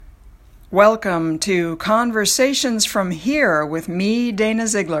Welcome to Conversations from Here with me, Dana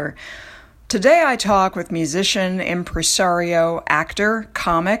Ziegler. Today I talk with musician, impresario, actor,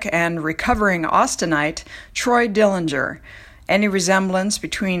 comic, and recovering Austinite, Troy Dillinger. Any resemblance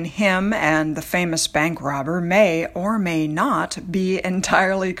between him and the famous bank robber may or may not be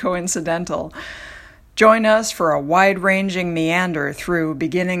entirely coincidental. Join us for a wide-ranging meander through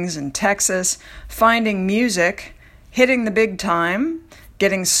beginnings in Texas, finding music, hitting the big time,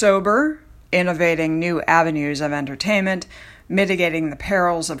 getting sober, innovating new avenues of entertainment, mitigating the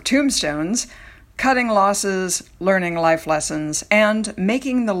perils of tombstones, cutting losses, learning life lessons, and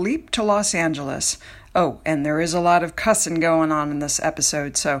making the leap to Los Angeles. Oh, and there is a lot of cussing going on in this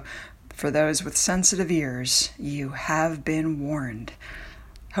episode, so for those with sensitive ears, you have been warned.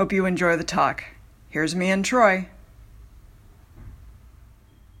 Hope you enjoy the talk. Here's me and Troy.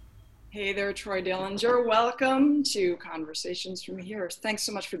 Hey there, Troy Dillinger. Welcome to Conversations from Here. Thanks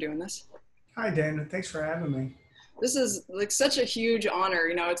so much for doing this. Hi, Dana. Thanks for having me. This is like such a huge honor.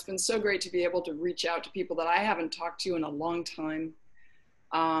 You know, it's been so great to be able to reach out to people that I haven't talked to in a long time.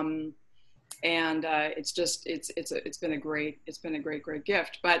 It's been a great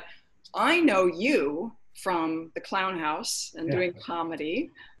gift. But I know you from the Clown House and doing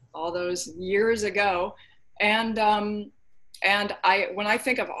comedy all those years ago. And when I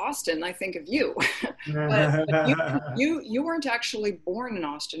think of Austin, I think of you. but you weren't actually born in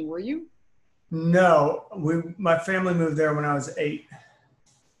Austin, were you? No, my family moved there when I was 8.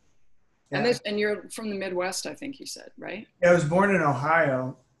 Yeah. And you're from the Midwest, I think you said, right? Yeah, I was born in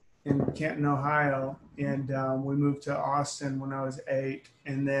Ohio, in Canton, Ohio, and we moved to Austin when I was 8,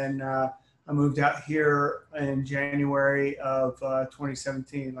 and then I moved out here in January of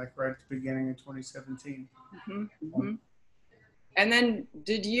 2017, like right at the beginning of 2017. Mm-hmm, mm-hmm. And then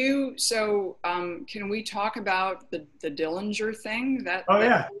can we talk about the Dillinger thing, that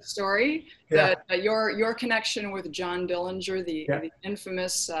story? Yeah. Your connection with John Dillinger, the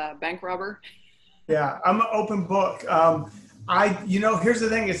infamous bank robber? Yeah, I'm an open book. Here's the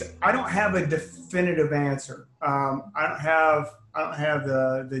thing is I don't have a definitive answer. I don't have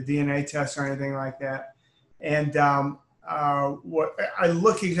the DNA test or anything like that. And what I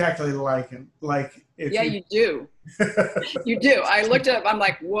look exactly like him. Like you do. You do. I looked it up. I'm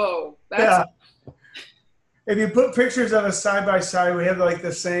like, whoa. If you put pictures of us side by side, we have like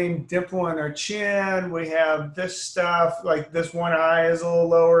the same dimple in our chin. We have this stuff, like this one eye is a little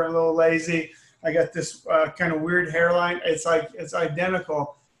lower and a little lazy. I got this kind of weird hairline. It's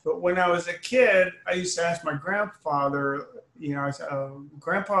identical. But when I was a kid, I used to ask my grandfather, I said,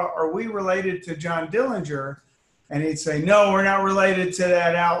 Grandpa, are we related to John Dillinger? And he'd say, no, we're not related to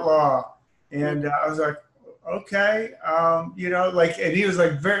that outlaw. And I was like, okay, and he was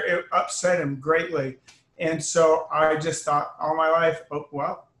like it upset him greatly. And so I just thought all my life,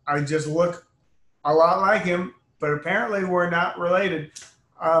 I just look a lot like him, but apparently we're not related.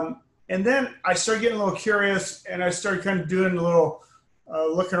 And then I started getting a little curious and I started kind of doing a little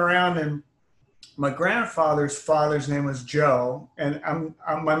looking around, and my grandfather's father's name was Joe. And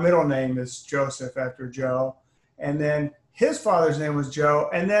my middle name is Joseph after Joe. And then his father's name was Joe.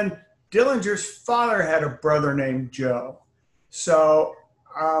 And then Dillinger's father had a brother named Joe. So,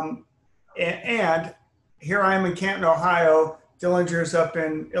 and here I am in Canton, Ohio. Dillinger's up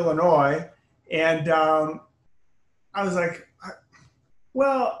in Illinois. And I was like,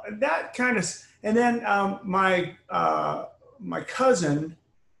 well, that kind of, and then my cousin,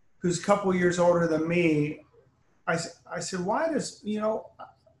 who's a couple years older than me, I said, why does,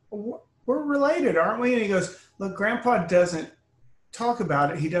 we're related, aren't we? And he goes, look, Grandpa doesn't talk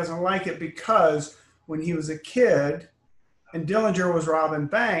about it. He doesn't like it because when he was a kid and Dillinger was robbing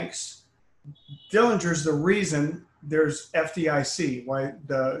banks, Dillinger's the reason there's FDIC, why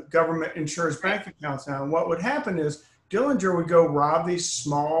the government insures bank accounts now. And what would happen is Dillinger would go rob these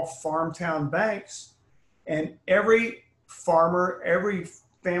small farm town banks, and every farmer, every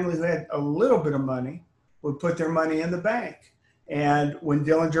family who had a little bit of money would put their money in the bank. And when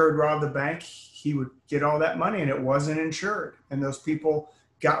Dillinger would rob the bank, he would get all that money and it wasn't insured. And those people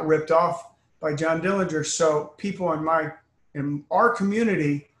got ripped off by John Dillinger. So people in our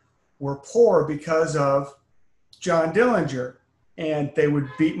community were poor because of John Dillinger. And they would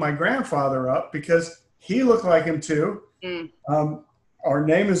beat my grandfather up because he looked like him too. Our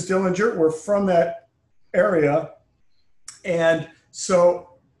name is Dillinger. We're from that area. And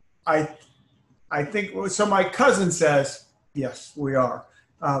so I think, so my cousin says, yes, we are.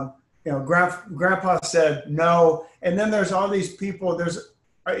 Grandpa said no. And then there's all these people, there's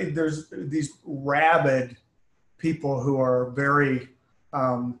these rabid people who are very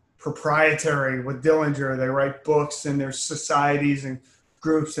proprietary with Dillinger. They write books and there's societies and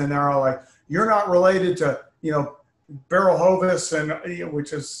groups, and they're all like, "You're not related to, Beryl Hovis," and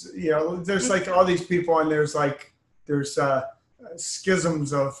which is, there's like all these people, and there's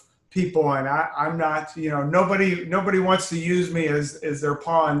schisms of people, and I'm not, nobody wants to use me as their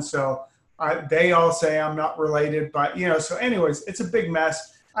pawn, so they all say I'm not related, but so anyways, it's a big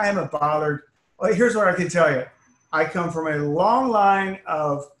mess. I haven't bothered. Well, here's what I can tell you. I come from a long line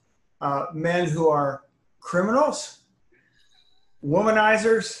of men who are criminals,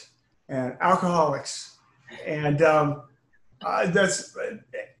 womanizers, and alcoholics, and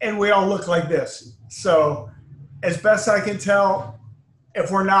and we all look like this. So, as best I can tell,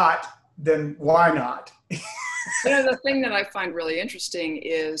 if we're not, then why not? The thing that I find really interesting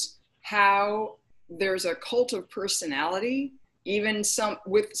is how there's a cult of personality, even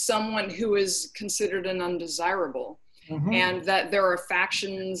with someone who is considered an undesirable. Mm-hmm. And that there are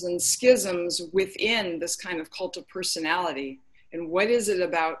factions and schisms within this kind of cult of personality. And what is it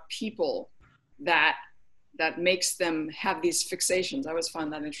about people that makes them have these fixations? I always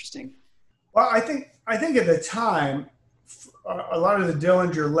find that interesting. Well, I think at the time, a lot of the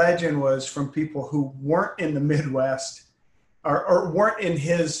Dillinger legend was from people who weren't in the Midwest or weren't in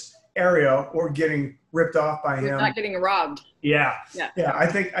his area or getting ripped off by him. Not getting robbed. Yeah. I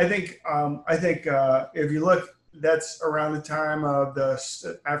think if you look, that's around the time of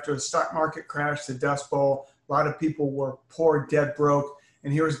after the stock market crash, the Dust Bowl. A lot of people were poor, dead broke,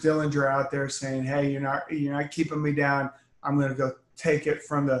 and here's Dillinger out there saying, "Hey, you're not keeping me down. I'm going to go take it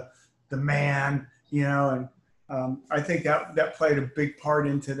from the man," and I think that played a big part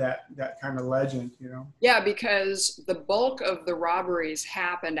into that kind of legend, Yeah, because the bulk of the robberies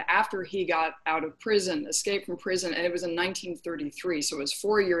happened after he got out of prison, escaped from prison, and it was in 1933. So it was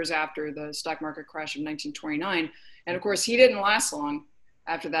 4 years after the stock market crash of 1929. And of course, he didn't last long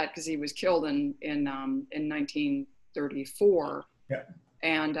after that because he was killed in 1934. Yeah.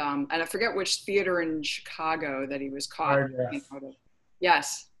 And I forget which theater in Chicago that he was caught.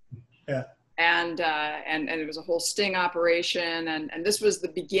 Yes. Yeah. And it was a whole sting operation, and this was the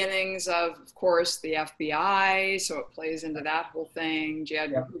beginnings of course, the FBI. So it plays into that whole thing. J.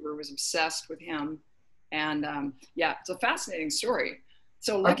 Edgar Hoover was obsessed with him, and it's a fascinating story.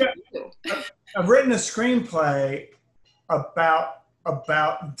 So lucky you. I've written a screenplay about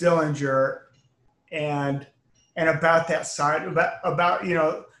Dillinger, and about that side, about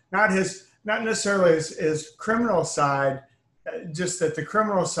not necessarily his criminal side. Just that the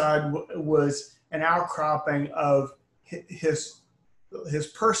criminal side was an outcropping of his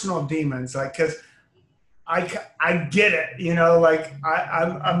personal demons. Like, because I get it,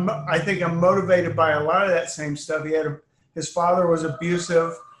 I think I'm motivated by a lot of that same stuff. His father was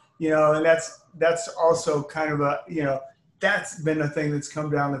abusive, and that's also kind of that's been a thing that's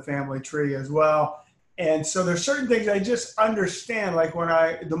come down the family tree as well. And so there's certain things I just understand. Like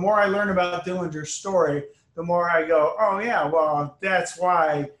the more I learn about Dillinger's story, the more I go, oh yeah, well, that's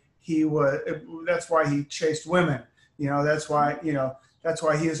why he chased women. That's why he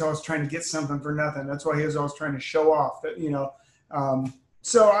was always trying to get something for nothing. That's why he was always trying to show off that,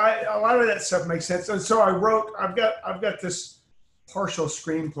 so a lot of that stuff makes sense. And so I've got this partial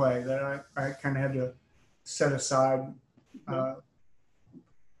screenplay that I kind of had to set aside about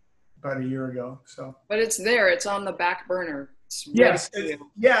a year ago. So, but it's there, it's on the back burner. Yes, it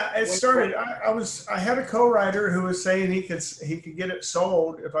started. I had a co-writer who was saying he could get it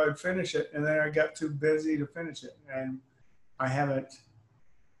sold if I would finish it, and then I got too busy to finish it, and I haven't.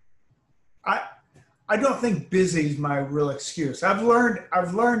 I don't think busy is my real excuse. I've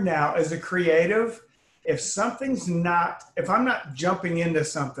learned now as a creative, if I'm not jumping into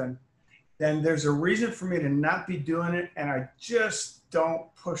something, then there's a reason for me to not be doing it, and I just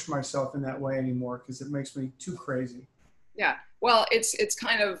don't push myself in that way anymore because it makes me too crazy. Yeah, well, it's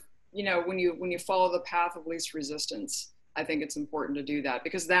kind of, when you follow the path of least resistance, I think it's important to do that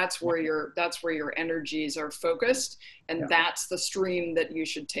because that's where your energies are focused, and that's the stream that you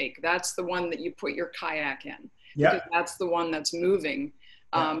should take. That's the one that you put your kayak in. Yeah, because that's the one that's moving.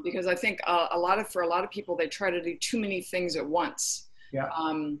 Because I think for a lot of people, they try to do too many things at once. Yeah.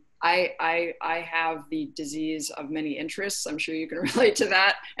 I have the disease of many interests. I'm sure you can relate to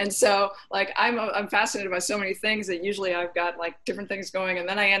that. And so like, I'm fascinated by so many things that usually I've got like different things going, and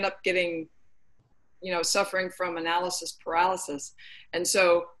then I end up getting, suffering from analysis paralysis. And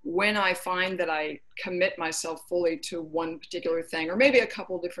so when I find that I commit myself fully to one particular thing, or maybe a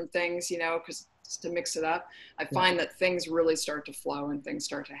couple different things, because to mix it up, I find that things really start to flow and things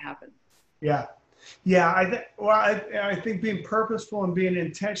start to happen. Yeah. Yeah, I think being purposeful and being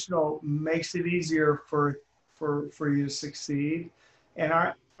intentional makes it easier for you to succeed, and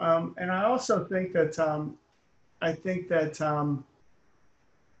I also think that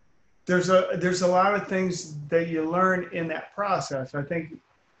there's a lot of things that you learn in that process. I think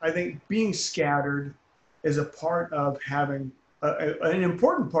being scattered is a part of having an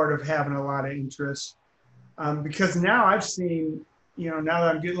important part of having a lot of interests. Because now I've seen, now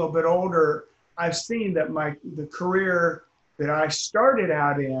that I'm getting a little bit older, I've seen that the career that I started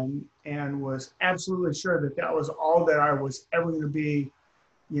out in and was absolutely sure that that was all that I was ever going to be,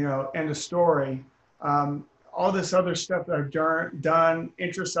 end of story. All this other stuff that I've done,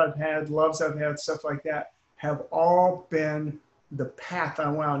 interests I've had, loves I've had, stuff like that, have all been the path I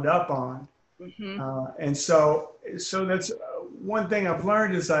wound up on. Mm-hmm. And so that's one thing I've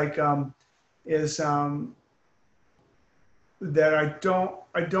learned is that I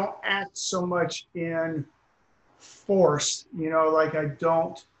don't act so much in force, like I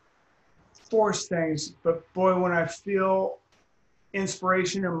don't force things, but boy, when I feel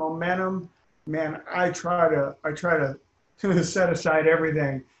inspiration and momentum, man, I try to set aside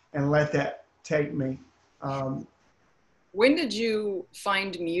everything and let that take me. When did you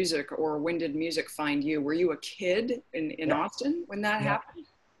find music, or when did music find you? Were you a kid in Yeah. Austin when that happened?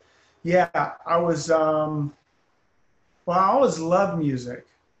 Yeah, I was, well, I always loved music,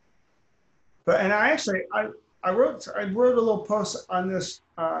 and I wrote a little post on this,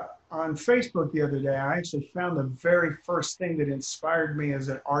 on Facebook the other day. I actually found the very first thing that inspired me as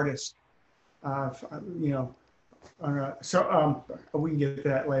an artist, you know, we can get to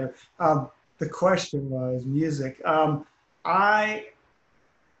that later. The question was music. I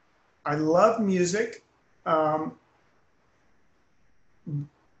love music.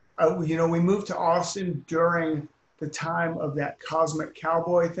 We moved to Austin during the time of that Cosmic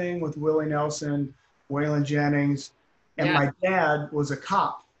Cowboy thing with Willie Nelson, Waylon Jennings, and my dad was a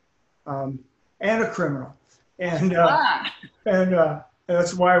cop and a criminal, and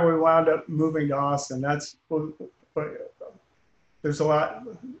that's why we wound up moving to Austin. But there's a lot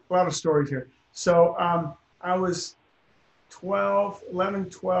of stories here. So I was 11,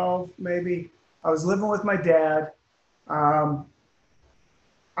 12 maybe. I was living with my dad. I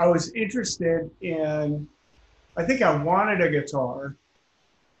was interested in, I think I wanted a guitar.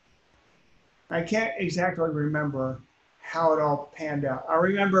 I can't exactly remember how it all panned out. I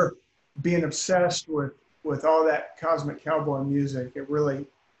remember being obsessed with all that Cosmic Cowboy music. It really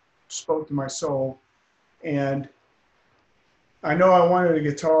spoke to my soul. And I know I wanted a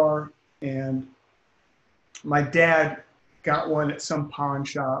guitar, and my dad got one at some pawn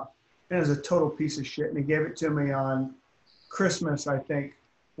shop. And it was a total piece of shit. And he gave it to me on Christmas, I think,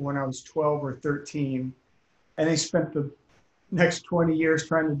 when I was 12 or 13. And he spent the next 20 years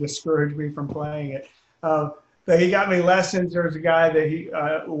trying to discourage me from playing it. But he got me lessons. There was a guy that he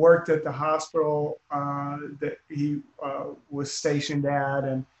worked at the hospital that he was stationed at,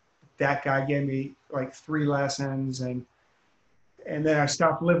 and that guy gave me like 3 lessons, and then I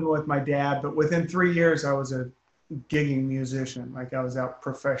stopped living with my dad. But within 3 years, I was a gigging musician. Like, I was out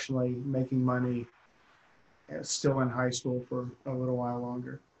professionally making money, still in high school for a little while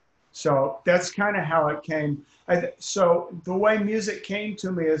longer. So that's kind of how it came. So the way music came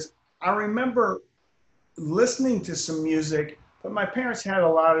to me is, I remember listening to some music, but my parents had a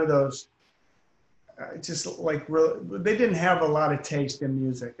lot of those, just like, really, they didn't have a lot of taste in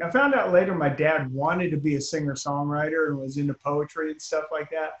music. I found out later my dad wanted to be a singer-songwriter and was into poetry and stuff like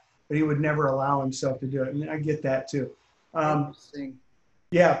that, but he would never allow himself to do it. And I get that too. Interesting.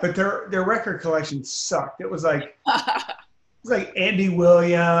 Yeah, but their record collection sucked. It was like Andy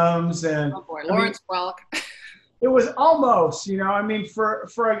Williams and Lawrence Welk. It was almost, I mean,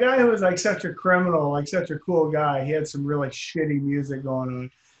 for a guy who was like such a criminal, like such a cool guy, he had some really shitty music going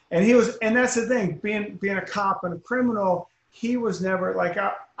on. And that's the thing, being a cop and a criminal, he was never like,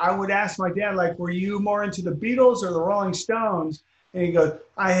 I would ask my dad, like, were you more into the Beatles or the Rolling Stones? And he goes,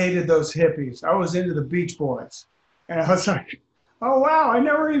 I hated those hippies. I was into the Beach Boys. And I was like, oh, wow, I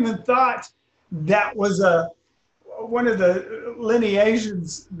never even thought that was one of the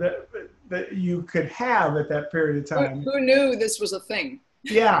lineations that you could have at that period of time. Who knew this was a thing?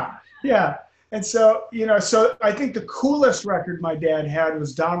 Yeah. And so, so I think the coolest record my dad had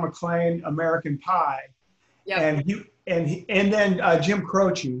was Don McLean, American Pie. Yeah. And then Jim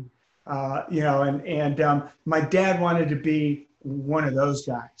Croce, and my dad wanted to be one of those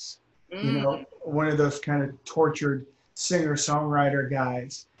guys, one of those kind of tortured singer-songwriter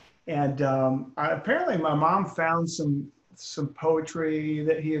guys. And apparently my mom found some poetry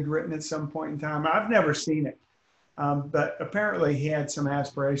that he had written at some point in time. I've never seen it, but apparently he had some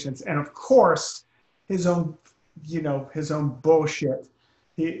aspirations. And of course, his own bullshit,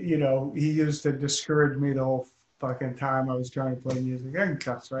 he used to discourage me the whole fucking time I was trying to play music. I can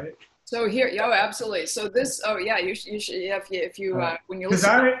cuss, right? So here, oh, absolutely. So this, oh yeah, you should, yeah, if you when you Because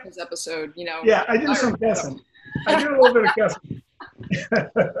listen to this episode, yeah, I do some guessing. I do a little bit of guessing.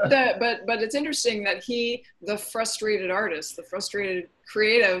 But it's interesting that the frustrated artist, the frustrated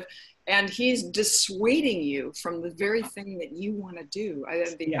creative, and he's dissuading you from the very thing that you want to do.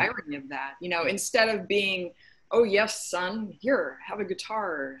 The irony of that, instead of being, oh yes, son, here, have a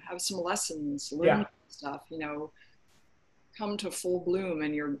guitar, have some lessons, learn stuff, come to full bloom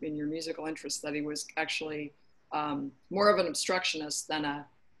in your musical interest. That he was actually more of an obstructionist than a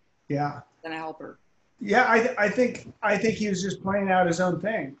helper. Yeah, I think he was just playing out his own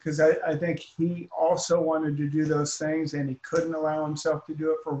thing, because I think he also wanted to do those things and he couldn't allow himself to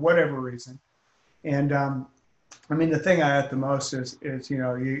do it for whatever reason. And I mean, the thing I hate the most is you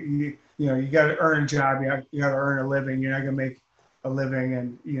got to earn a job, you got to earn a living. You're not gonna make a living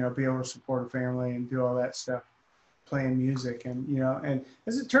and be able to support a family and do all that stuff, playing music. And and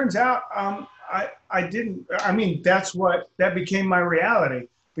as it turns out, I didn't. I mean, that became my reality,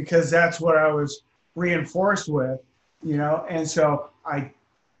 because that's what I was reinforced with, and so I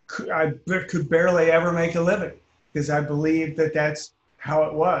could barely ever make a living, because I believed that that's how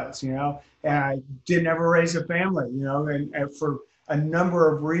it was, and I didn't ever raise a family, and for a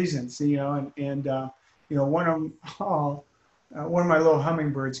number of reasons, and one of my little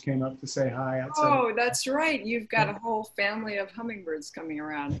hummingbirds came up to say hi outside. Oh, that's right. You've got a whole family of hummingbirds coming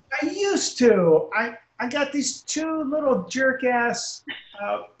around. I used to. I got these two little jerk-ass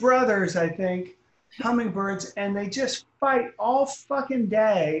brothers, I think, hummingbirds, and they just fight all fucking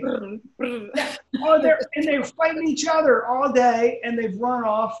day. They're fighting each other all day, and they've run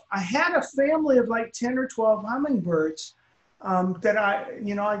off. I had a family of like 10 or 12 hummingbirds that I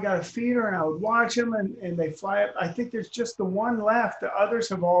got a feeder, and I would watch them, and they fly up. I think there's just the one left. The others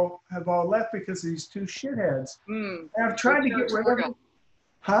have all left because of these two shitheads. And I've tried to get rid of them.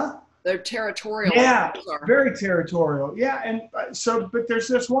 Huh? They're territorial. Yeah, very territorial. Yeah, and but there's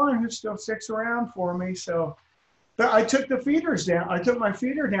this one who still sticks around for me. So, but I took the feeders down. I took my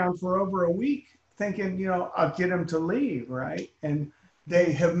feeder down for over a week, thinking, I'll get them to leave, right? And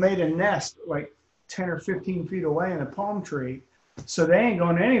they have made a nest like 10 or 15 feet away in a palm tree, so they ain't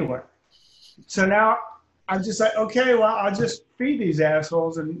going anywhere. So now I'm just like, okay, well, I'll just feed these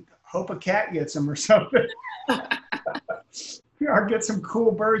assholes and hope a cat gets them or something. I'll get some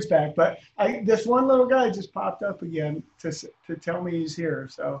cool birds back. But this one little guy just popped up again to tell me he's here.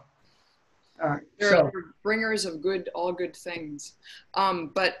 So they're bringers of all good things.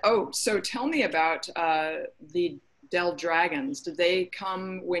 So tell me about the Dell Dragons. Did they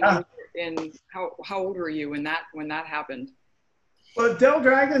come when you were in, how old were you when that happened? Well, Dell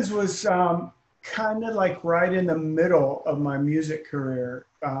Dragons was kind of like right in the middle of my music career.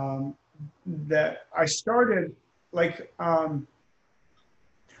 That I started like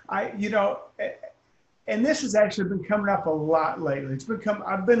and this has actually been coming up a lot lately.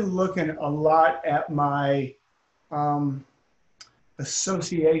 I've been looking a lot at my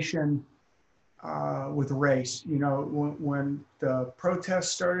association with race. When the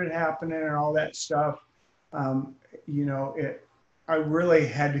protests started happening and all that stuff, I really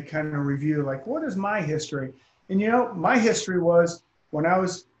had to kind of review, like, what is my history? And my history was when I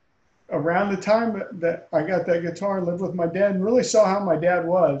was around the time that I got that guitar and lived with my dad, and really saw how my dad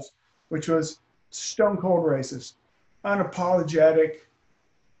was, which was stone cold racist, unapologetic,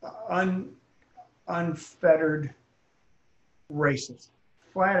 unfettered racist,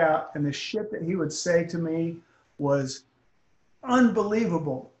 flat out. And the shit that he would say to me was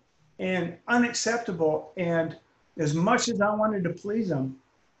unbelievable and unacceptable. And as much as I wanted to please him,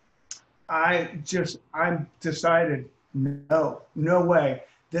 I decided, no way.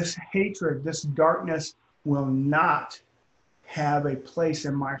 This hatred, this darkness will not have a place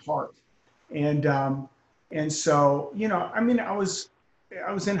in my heart. And so, I was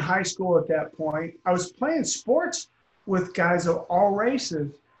in high school at that point. I was playing sports with guys of all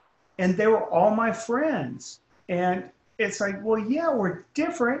races, and they were all my friends. And it's like, well, yeah, we're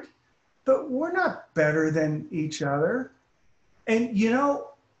different, but we're not better than each other. And,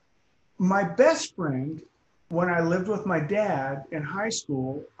 my best friend, when I lived with my dad in high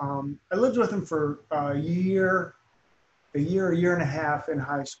school, I lived with him for a year and a half in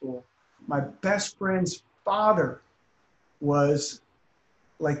high school. My best friend's father was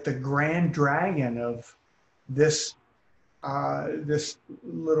like the grand dragon of this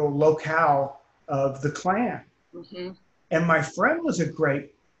little locale of the Klan. Mm-hmm. And my friend was a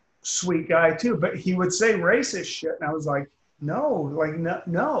great, sweet guy too, but he would say racist shit. And I was like, no.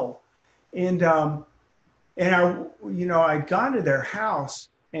 And I'd gone to their house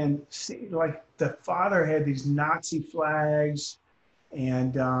and see, like, the father had these Nazi flags,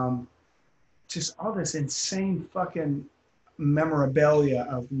 and just all this insane fucking memorabilia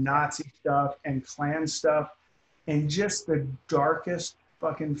of Nazi stuff and Klan stuff, and just the darkest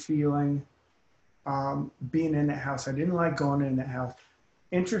fucking feeling being in that house. I didn't like going in that house.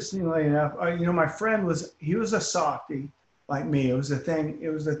 Interestingly enough, my friend he was a softie like me. It was the thing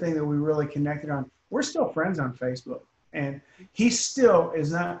that we really connected on. We're still friends on Facebook, and he still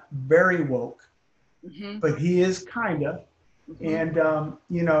is not very woke, but he is kind of, and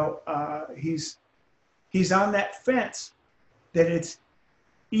he's on that fence that it's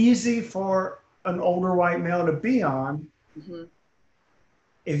easy for an older white male to be on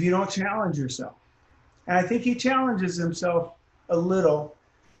if you don't challenge yourself. And I think he challenges himself a little.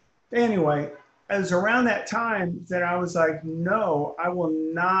 Anyway, it was around that time that I was like, no, I will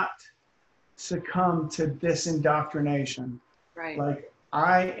not succumb to this indoctrination. Right. Like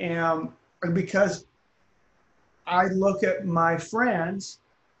because I look at my friends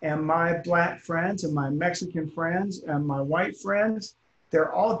and my black friends and my Mexican friends and my white friends,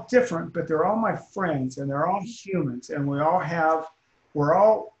 they're all different, but they're all my friends and they're all humans. And we have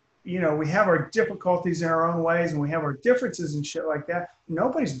our difficulties in our own ways, and we have our differences and shit like that.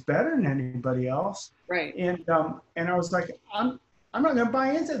 Nobody's better than anybody else. Right. And I was like, I'm not going to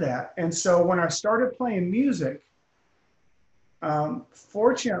buy into that. And so when I started playing music,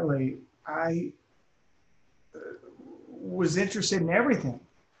 fortunately, I was interested in everything.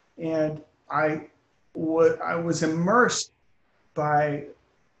 And I was immersed by,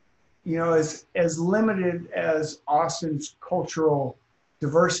 as limited as Austin's cultural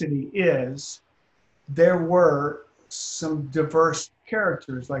diversity is, there were some diverse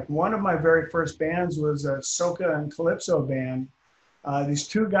characters. Like one of my very first bands was a soca and calypso band. These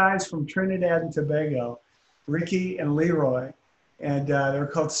two guys from Trinidad and Tobago, Ricky and Leroy, and they were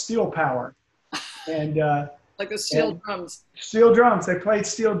called Steel Power. And like the steel drums. Steel drums. They played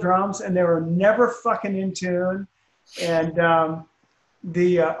steel drums, and they were never fucking in tune. And I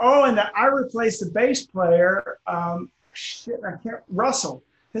replaced the bass player. Russell.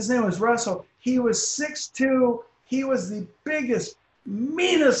 His name was Russell. He was 6'2". He was the biggest,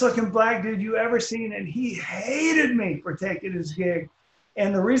 meanest looking black dude you ever seen, and he hated me for taking his gig.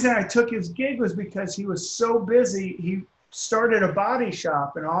 And the reason I took his gig was because he was so busy. He started a body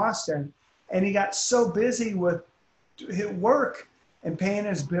shop in Austin, and he got so busy with his work and paying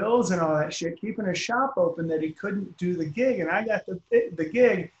his bills and all that shit, keeping his shop open, that he couldn't do the gig. And I got the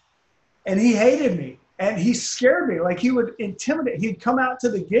gig, and he hated me. And he scared me. Like, he would intimidate. He'd come out to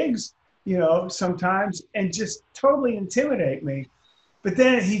the gigs, sometimes, and just totally intimidate me. But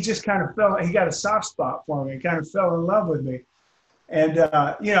then he just kind of he got a soft spot for me, kind of fell in love with me. And,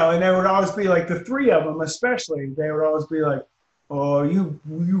 and they would always be like, the three of them especially, they would always be like, oh,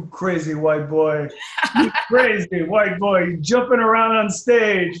 you crazy white boy, you crazy white boy, you jumping around on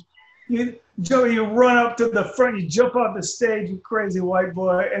stage. You run up to the front, you jump off the stage, you crazy white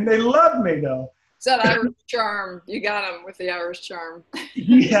boy. And they loved me, though. It's that Irish charm. You got him with the Irish charm.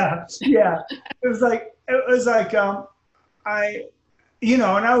 Yeah. It was like I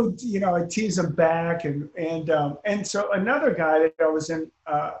would tease him back, and so another guy that I was in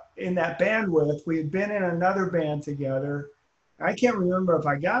that band with, we had been in another band together. I can't remember if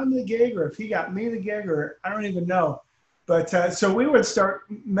I got him the gig or if he got me the gig, or I don't even know. But so we would start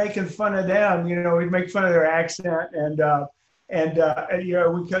making fun of them. We'd make fun of their accent, and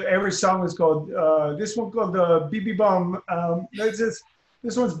every song was called, this one called BB Bum.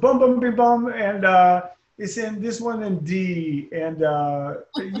 This one's Bum Bum Bee Bum, and it's in this one in D. And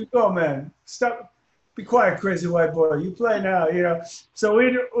you go, man, stop, be quiet, crazy white boy. You play now, So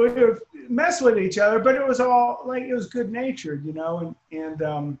we'd mess with each other, but it was all like, it was good natured,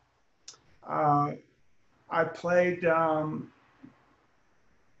 and I played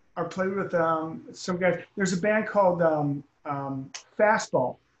with some guys. There's a band called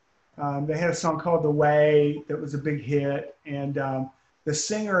Fastball. They had a song called The Way that was a big hit, and the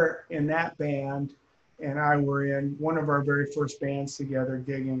singer in that band and I were in one of our very first bands together,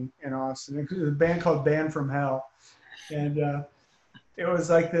 gigging in Austin. It was a band called Band from Hell, and it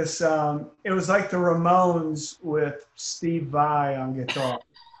was like this. It was like the Ramones with Steve Vai on guitar.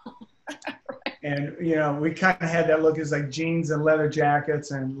 And, we kind of had that look as like jeans and leather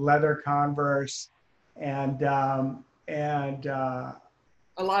jackets and leather Converse, and a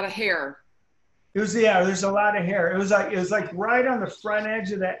lot of hair. There's a lot of hair. It was like right on the front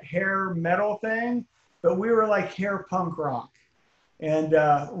edge of that hair metal thing, but we were like hair punk rock, and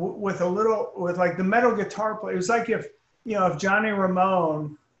with like the metal guitar player. It was like if Johnny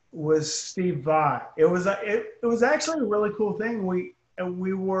Ramone was Steve Vai. It was actually a really cool thing. We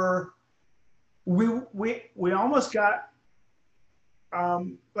almost got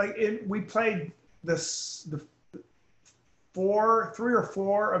we played the three or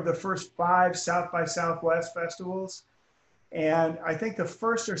four of the first five South by Southwest festivals. And I think the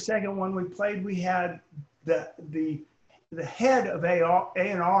first or second one we played, we had the head of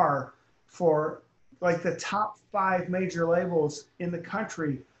A&R for like the top 5 major labels in the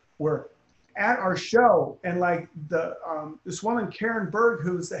country were at our show. And like this woman, Karen Berg,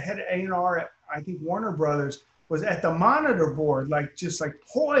 who's the head of A&R at, I think, Warner Brothers, was at the monitor board, like just like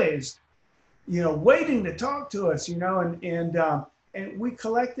poised, waiting to talk to us, and we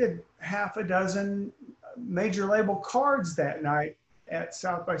collected half a dozen major label cards that night at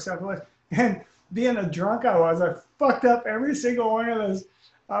South by Southwest. And being a drunk I fucked up every single one of those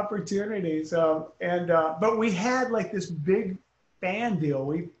opportunities. But we had like this big band deal.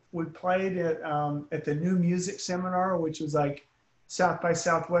 We played at the New Music Seminar, which was like South by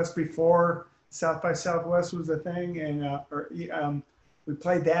Southwest before South by Southwest was a thing, and we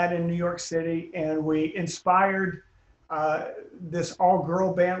played that in New York City, and we inspired this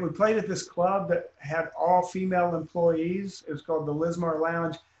all-girl band. We played at this club that had all-female employees. It was called the Lismar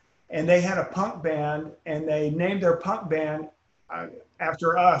Lounge, and they had a punk band, and they named their punk band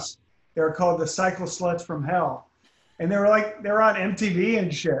after us. They were called the Cycle Sluts from Hell, and they were on MTV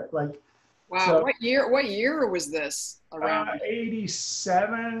and shit. Like, wow, so, what year was this around?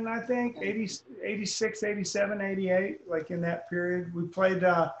 87, I think, 86, 87, 88, like in that period. We played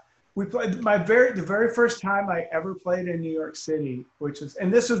the very first time I ever played in New York City,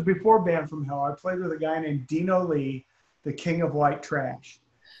 and this was before Band from Hell. I played with a guy named Dino Lee, the king of white trash.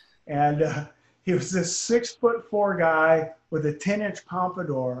 And he was this 6'4" guy with a 10-inch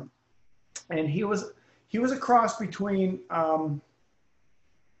pompadour. And he was a cross between,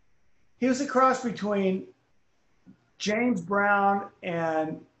 James Brown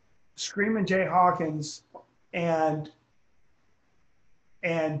and Screamin' Jay Hawkins and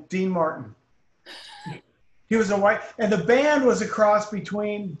Dean Martin. He was a white, and the band was a cross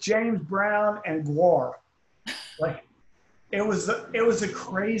between James Brown and Gwar. Like, it was the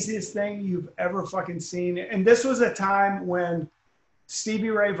craziest thing you've ever fucking seen. And this was a time when Stevie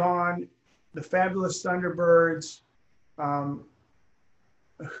Ray Vaughan, the Fabulous Thunderbirds,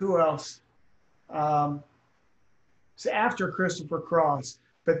 who else? It's after Christopher Cross,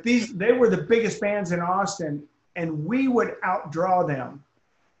 but they were the biggest bands in Austin, and we would outdraw them.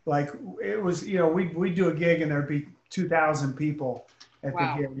 Like, it was, we'd do a gig and there'd be 2,000 people at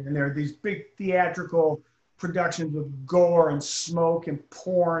the gig, and there are these big theatrical productions with gore and smoke and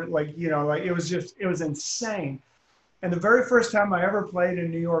porn, it was insane. And the very first time I ever played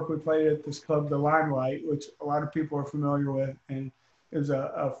in New York, we played at this club, the Limelight, which a lot of people are familiar with, and it was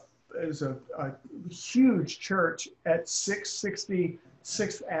a huge church at 660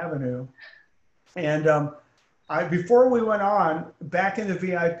 6th Avenue. And before we went on, back in the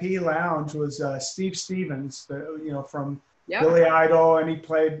VIP lounge was Steve Stevens, from Billy Idol, and he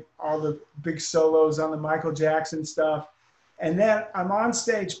played all the big solos on the Michael Jackson stuff. And then I'm on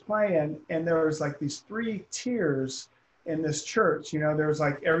stage playing, and there was like these 3 tiers in this church. There was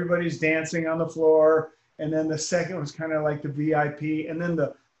like everybody's dancing on the floor, and then the second was kind of like the VIP, and then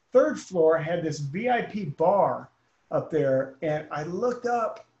the third floor had this VIP bar up there. And I looked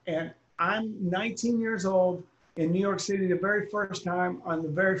up, and I'm 19 years old in New York City, the very first time,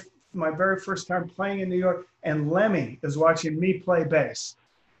 my very first time playing in New York, and Lemmy is watching me play bass.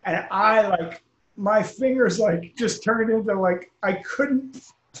 And my fingers just turned into I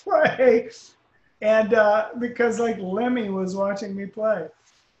couldn't play. And because Lemmy was watching me play.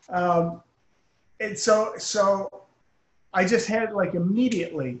 And so I just had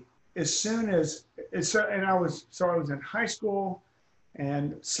immediately, as soon as, and I was in high school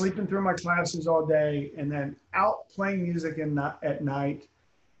and sleeping through my classes all day, and then out playing music at night,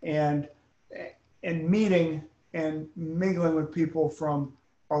 and meeting and mingling with people from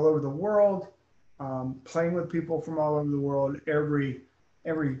all over the world, playing with people from all over the world, every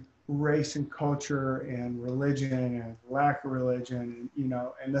race and culture and religion and lack of religion,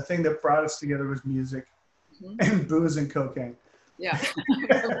 and the thing that brought us together was music and booze and cocaine. Yeah,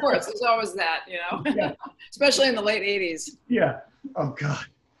 of course, there's always that, Yeah. Especially in the late 80s. Yeah. Oh God.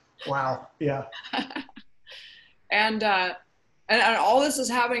 Wow. Yeah. And all this is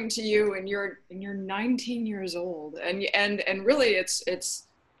happening to you, and you're 19 years old, and really it's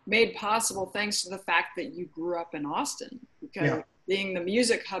made possible thanks to the fact that you grew up in Austin, because being the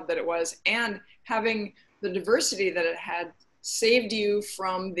music hub that it was, and having the diversity that it had, saved you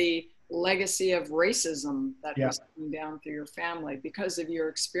from the legacy of racism that was coming down through your family because of your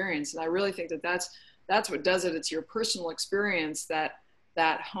experience. And I really think that's what does it. It's your personal experience that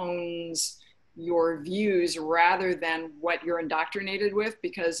hones your views rather than what you're indoctrinated with.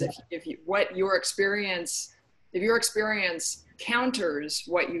 Because if your experience counters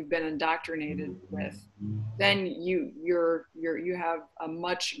what you've been indoctrinated with, then you have a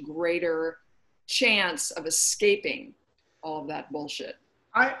much greater chance of escaping all of that bullshit.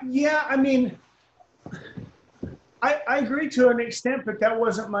 I mean, I agree to an extent, but that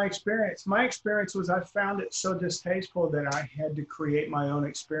wasn't my experience. My experience was I found it so distasteful that I had to create my own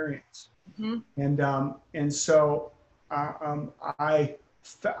experience. Mm-hmm. And so I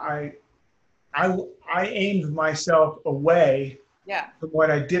aimed myself away from what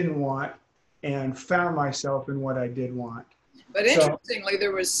I didn't want and found myself in what I did want. But interestingly,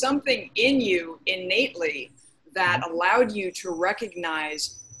 there was something in you innately that allowed you to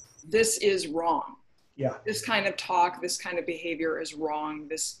recognize this is wrong. Yeah. This kind of talk, this kind of behavior is wrong.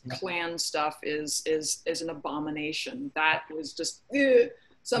 This Klan stuff is an abomination. That was just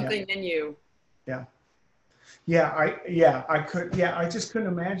something in you. Yeah. I just couldn't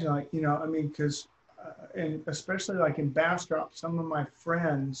imagine, like, you know, I mean, because, and especially like in Bastrop, some of my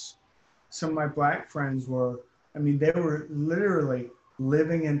black friends were, I mean, they were literally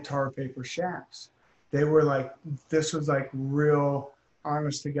living in tar paper shacks. They were like, this was like real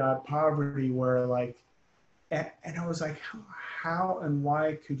honest to God poverty where like, and I was like, how and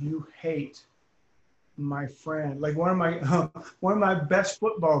why could you hate my friend? Like one of my best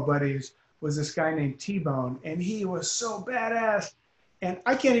football buddies was this guy named T-Bone, and he was so badass. And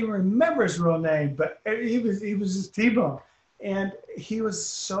I can't even remember his real name, but he was just T-Bone. And he was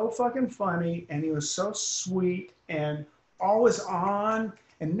so fucking funny, and he was so sweet and always on.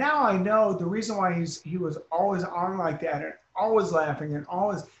 And now I know the reason why he was always on like that and always laughing and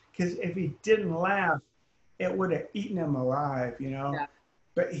always, because if he didn't laugh, it would have eaten him alive, you know? Yeah.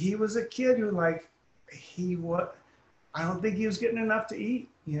 But he was a kid who like, I don't think he was getting enough to eat,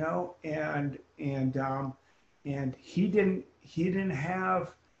 you know? And he didn't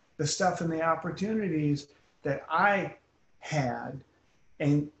have the stuff and the opportunities that I had.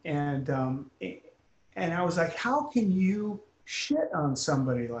 And I was like, how can you shit on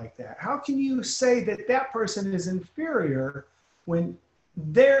somebody like that? How can you say that that person is inferior when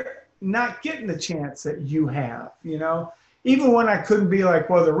they're not getting the chance that you have, you know? Even when I couldn't be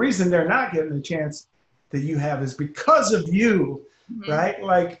like, well, the reason they're not getting the chance that you have is because of you, right?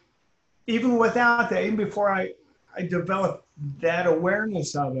 Like, even without that, even before I developed that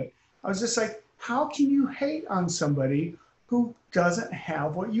awareness of it, I was just like, how can you hate on somebody who doesn't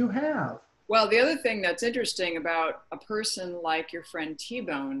have what you have? Well, the other thing that's interesting about a person like your friend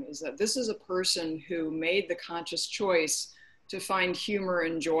T-Bone is that this is a person who made the conscious choice to find humor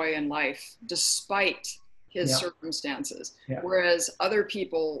and joy in life despite his circumstances. Yeah. Whereas other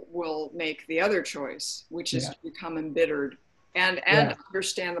people will make the other choice, which is to become embittered and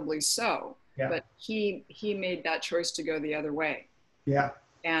understandably so. Yeah. But he made that choice to go the other way. Yeah.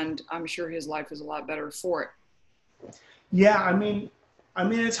 And I'm sure his life is a lot better for it. Yeah, I mean,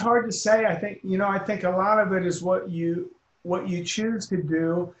 it's hard to say. I think a lot of it is what you choose to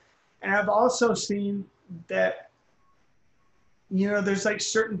do. And I've also seen that, you know, there's like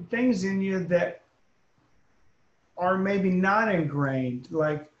certain things in you that are maybe not ingrained.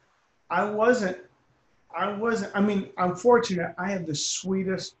 Like I mean, I'm fortunate. I have the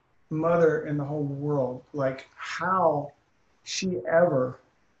sweetest mother in the whole world. Like how she ever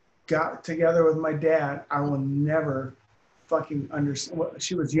got together with my dad, I will never fucking understand. Well,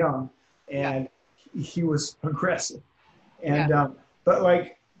 she was young and he was aggressive. And, but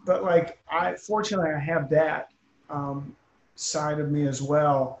fortunately I have that side of me as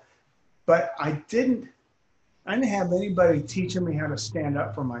well. But I didn't have anybody teaching me how to stand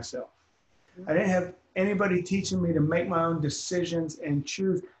up for myself. I didn't have anybody teaching me to make my own decisions and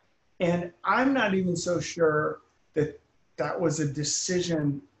choose. And I'm not even so sure that that was a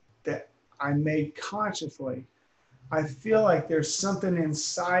decision that I made consciously. I feel like there's something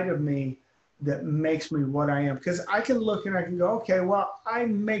inside of me that makes me what I am. Because I can look and I can go, okay, well, I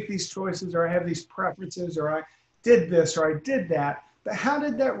make these choices or I have these preferences or I did this or I did that. But how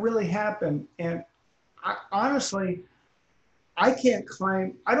did that really happen? And honestly, I can't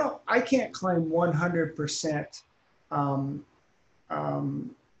claim 100%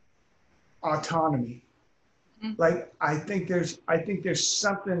 autonomy. Like I think there's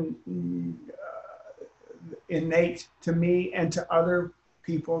something innate to me and to other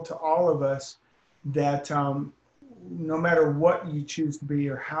people, to all of us, that no matter what you choose to be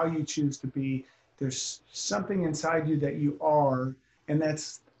or how you choose to be, there's something inside you that you are, and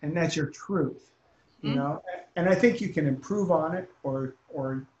that's your truth. You know, and I think you can improve on it or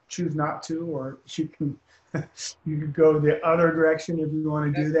choose not to, or you can go the other direction if you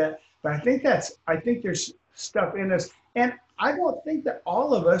want to do that. But I think there's stuff in us. And I don't think that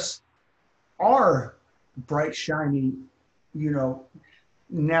all of us are bright, shiny, you know,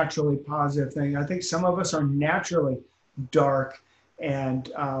 naturally positive thing. I think some of us are naturally dark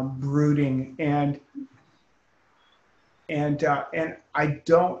and brooding, and I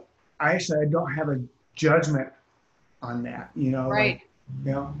don't have a judgment on that, you know. Right. Like,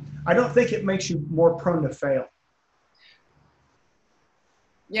 you know, I don't think it makes you more prone to fail.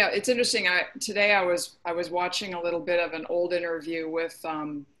 Yeah, it's interesting. Today I was watching a little bit of an old interview with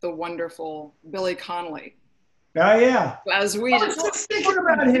the wonderful Billy Connolly. Oh yeah, As we I was just thinking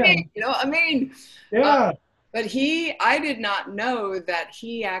about him. You know, I mean, Yeah. but I did not know that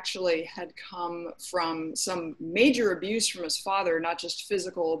he actually had come from some major abuse from his father, not just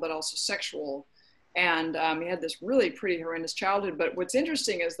physical, but also sexual. And he had this really pretty horrendous childhood. But what's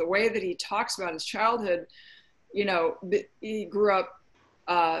interesting is the way that he talks about his childhood. You know, he grew up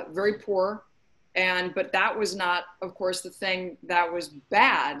very poor, but that was not, of course, the thing that was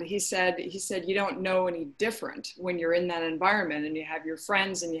bad. He said you don't know any different when you're in that environment and you have your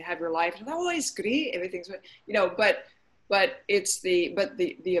friends and you have your life. Oh, it's great, everything's, you know. But it's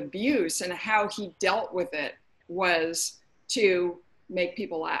the abuse and how he dealt with it was to make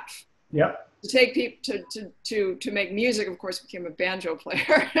people laugh. Yep. To take people to make music, of course, became a banjo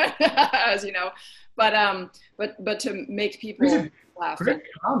player, as you know, but to make people laugh. Great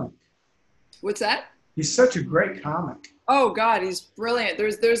comic. What's that? He's such a great comic. Oh God, he's brilliant.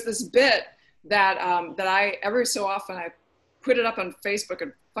 There's this bit that that I every so often I put it up on Facebook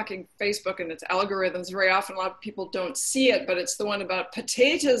and its algorithms. Very often, a lot of people don't see it, but it's the one about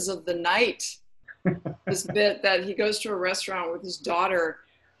potatoes of the night. This bit that he goes to a restaurant with his daughter,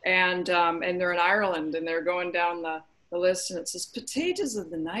 and they're in Ireland and they're going down the list, and it says potatoes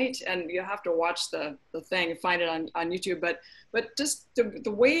of the night, and you have to watch the thing, find it on YouTube, but just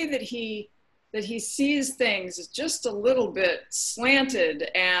the way that he sees things is just a little bit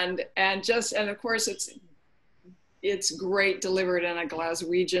slanted, and of course it's great delivered in a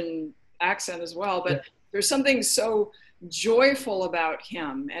Glaswegian accent as well, but there's something so joyful about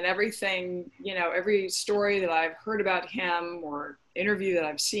him, and everything, you know, every story that I've heard about him or interview that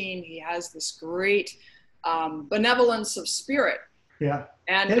I've seen, he has this great benevolence of spirit. Yeah.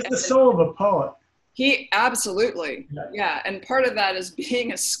 And it's the soul of a poet. He absolutely. Yeah. And part of that is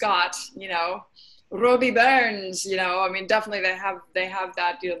being a Scot, you know, Robbie Burns, you know, I mean, definitely they have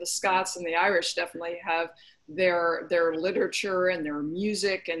that, you know, the Scots and the Irish definitely have their literature and their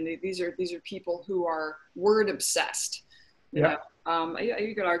music. And these are people who are word obsessed. You know?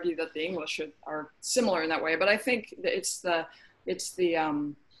 You could argue that the English are similar in that way, but I think that it's the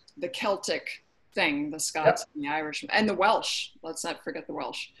Celtic thing, the Scots and the Irish and the Welsh. Let's not forget the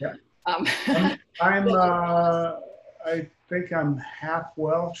Welsh. Yeah. I think I'm half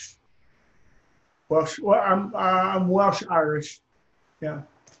Welsh. Well, I'm Welsh Irish. Yeah.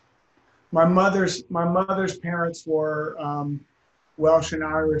 My mother's parents were Welsh and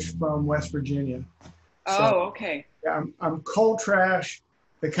Irish from West Virginia. Oh, okay. Yeah, I'm coal trash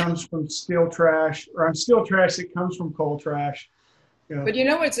that comes from steel trash, or I'm steel trash that comes from coal trash. You know. But you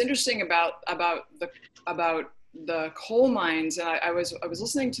know what's interesting about the coal mines, and I was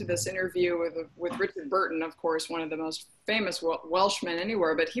listening to this interview with Richard Burton, of course, one of the most famous Welshmen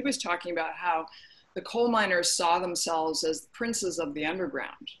anywhere, but he was talking about how the coal miners saw themselves as princes of the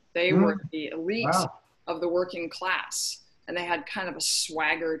underground. They were the elite of the working class, and they had kind of a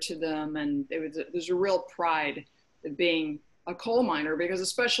swagger to them, and there's a real pride in being a coal miner, because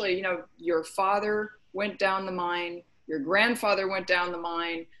especially, you know, your father went down the mine, your grandfather went down the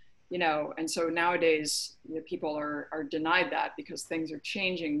mine, you know, and so nowadays, you know, people are denied that because things are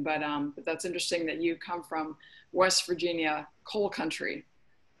changing. But that's interesting that you come from West Virginia, coal country,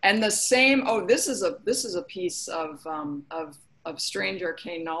 and the same. Oh, this is a piece of strange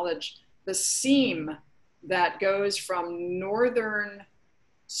arcane knowledge. The seam that goes from northern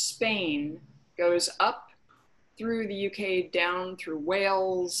Spain goes up through the UK, down through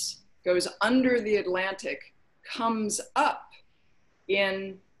Wales, goes under the Atlantic, comes up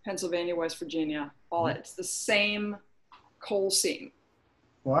in Pennsylvania, West Virginia. It's the same coal seam.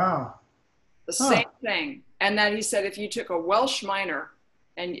 Wow. The same thing. And that he said, if you took a Welsh miner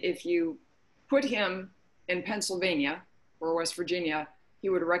and if you put him in Pennsylvania or West Virginia, he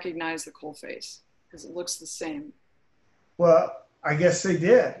would recognize the coal face because it looks the same. Well, I guess they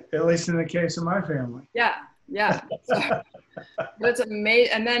did, at least in the case of my family. Yeah. That's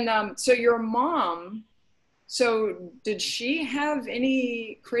amazing. And then, so your mom, so did she have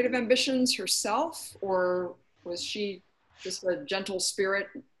any creative ambitions herself, or was she just a gentle spirit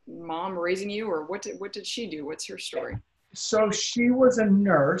mom raising you, or what did she do? What's her story? so she was a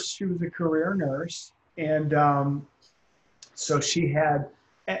nurse. She was a career nurse, and so she had,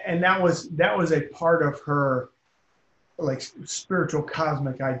 and that was a part of her like spiritual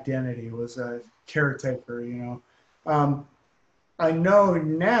cosmic identity, was a caretaker. I know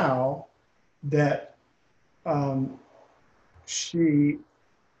now that she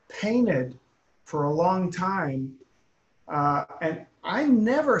painted for a long time, and I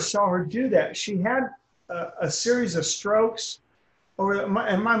never saw her do that. She had a series of strokes and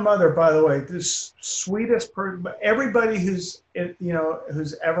my mother, by the way, this sweetest person. But everybody who's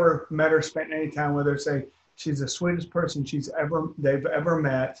ever met her, spent any time with her, say she's the sweetest person they've ever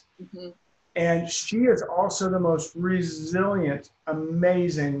met. Mm-hmm. And she is also the most resilient,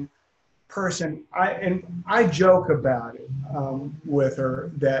 amazing person. I joke about it with her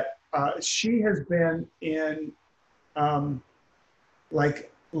that she has been in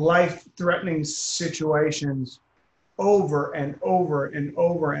like life-threatening situations over and over and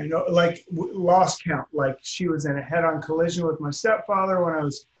over, and like lost count. Like she was in a head-on collision with my stepfather when I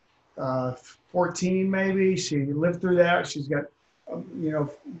was 14, maybe. She lived through that. She's got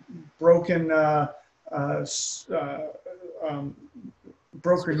broken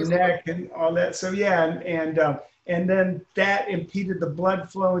broke her neck and all that. So yeah, and then that impeded the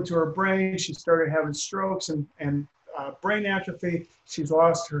blood flow into her brain. She started having strokes and brain atrophy. She's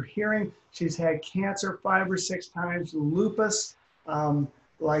lost her hearing. She's had cancer 5 or 6 times, lupus.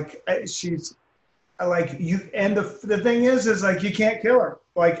 She's like you. And the thing is like you can't kill her.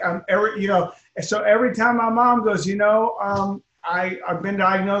 Like So every time my mom goes, I've been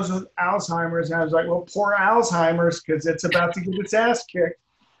diagnosed with Alzheimer's, and I was like, well, poor Alzheimer's, because it's about to get its ass kicked.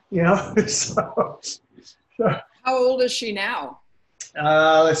 So how old is she now?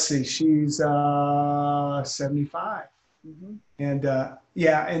 Let's see, she's 75. Mm-hmm. And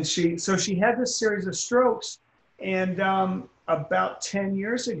and she had this series of strokes, and about 10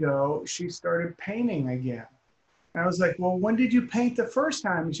 years ago she started painting again. And I was like, well, when did you paint the first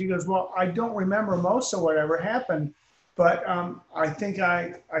time? And she goes, well, I don't remember most of whatever happened, but I think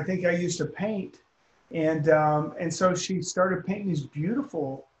I used to paint. And so she started painting these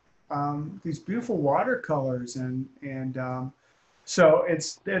beautiful watercolors, and so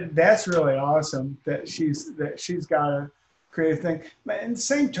that's really awesome that she's got a creative thing. And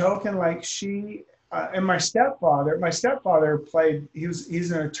same token, like she and my stepfather played.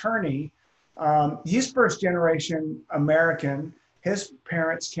 He's an attorney. He's first generation American. His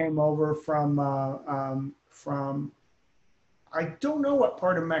parents came over from I don't know what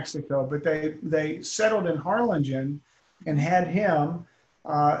part of Mexico, but they settled in Harlingen and had him.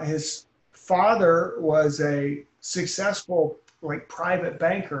 His father was a successful like private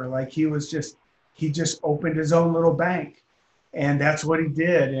banker. Like he just opened his own little bank, and that's what he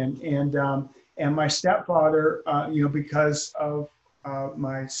did. And my stepfather, because of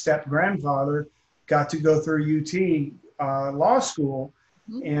my step grandfather, got to go through UT law school,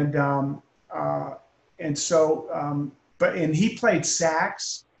 mm-hmm. and he played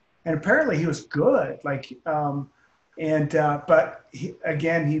sax, and apparently he was good. Like but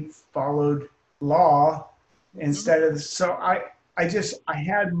he followed law instead of. So I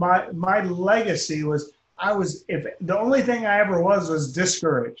had my legacy was if the only thing I ever was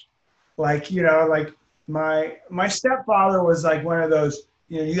discouraged. Like my stepfather was like one of those,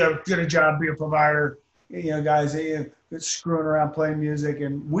 you got to get a job, be a provider, guys screwing around playing music,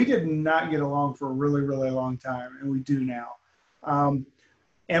 and we did not get along for a really, really long time, and we do now. And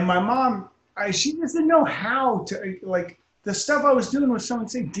my mom, she just didn't know how to, like, the stuff I was doing was someone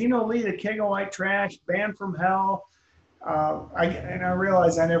saying Dino Lee, the King of White Trash, Banned from Hell. I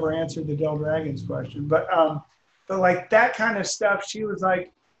realized I never answered the Del Dragons question, but like that kind of stuff, she was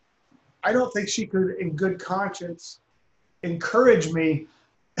like, I don't think she could, in good conscience, encourage me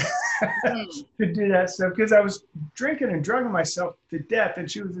to do that stuff, because I was drinking and drugging myself to death,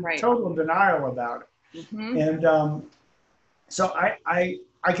 and she was in total denial about it. Mm-hmm. And so I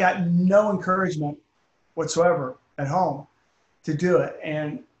got no encouragement whatsoever at home to do it,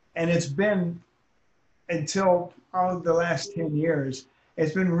 and it's been until the last 10 years,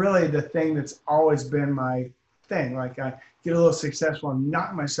 it's been really the thing that's always been my thing. Like I get a little successful and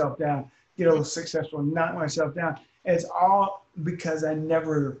knock myself down, get a little successful and knock myself down. And it's all because I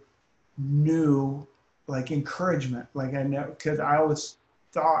never knew like encouragement. Like because I always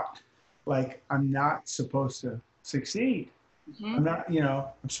thought like I'm not supposed to succeed. Mm-hmm. I'm not,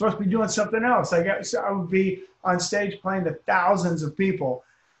 I'm supposed to be doing something else. I would be on stage playing to thousands of people,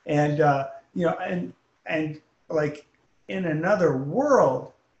 and and like in another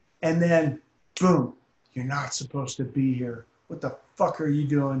world, and then boom, you're not supposed to be here. What the fuck are you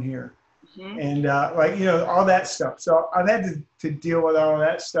doing here? and like, you know, all that stuff. So I've had to deal with all of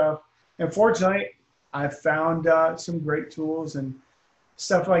that stuff. And fortunately, I've found some great tools and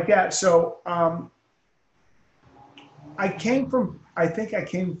stuff like that. So I think I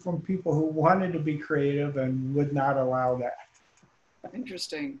came from people who wanted to be creative and would not allow that.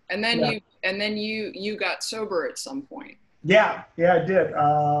 Interesting. And then you got sober at some point. Yeah, I did.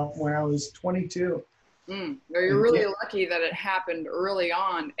 When I was 22. You're really lucky that it happened early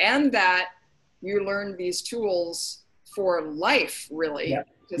on, and that you learned these tools for life, really,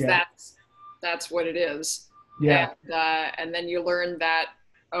 because that's what it is. Yeah. And then you learned that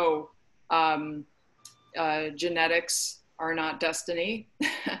genetics are not destiny.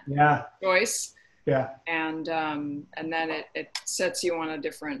 Yeah. Choice. Yeah. And then it sets you on a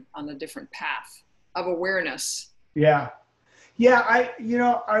different path of awareness. Yeah. Yeah,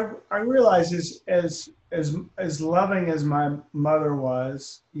 I realize as loving as my mother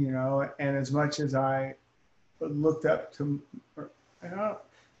was, you know, and as much as I looked up to,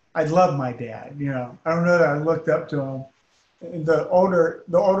 I love my dad, you know. I don't know that I looked up to him. The older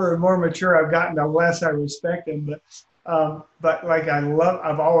and more mature I've gotten, the less I respect him. But like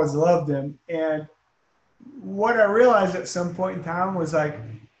I've always loved him. And what I realized at some point in time was like,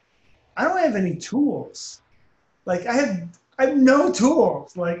 I don't have any tools. Like I have no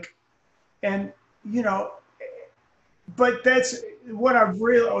tools. Like, and you know, but that's what I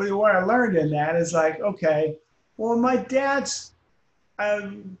learned in that is like, okay, well, my dad's,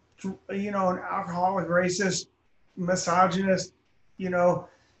 you know, an alcoholic, racist, misogynist, you know,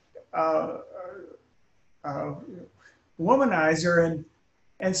 womanizer,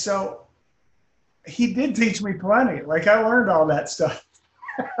 and so he did teach me plenty. Like I learned all that stuff,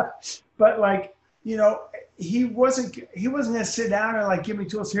 but like, you know, he wasn't going to sit down and like give me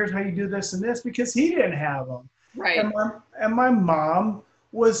tools. Here's how you do this and this, because he didn't have them. Right. And my mom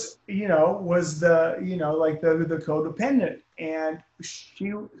was the, you know, like the codependent, and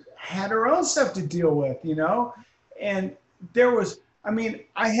she had her own stuff to deal with, you know, and there was, I mean,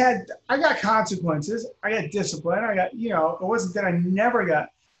 I got consequences. I got discipline. I got, you know, it wasn't that I never got,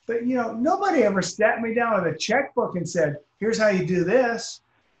 but you know, nobody ever sat me down with a checkbook and said, here's how you do this.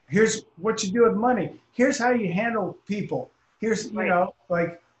 Here's what you do with money. Here's how you handle people. Here's, you know,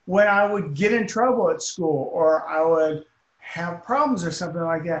 like when I would get in trouble at school or I would have problems or something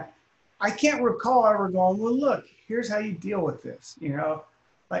like that. I can't recall ever going, well, look, here's how you deal with this, you know,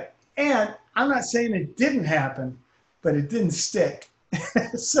 like, and I'm not saying it didn't happen, but it didn't stick.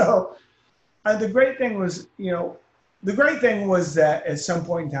 So the great thing was, you know, that at some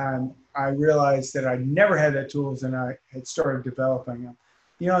point in time, I realized that I never had the tools and I had started developing them.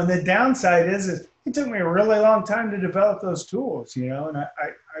 You know, and the downside is it took me a really long time to develop those tools, you know, and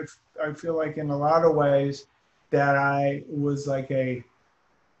I feel like in a lot of ways that I was like a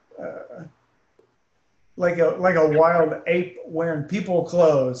wild ape wearing people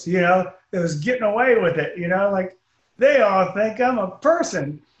clothes, you know, that was getting away with it, you know, like they all think I'm a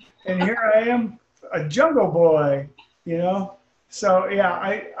person and here I am, a jungle boy, you know. So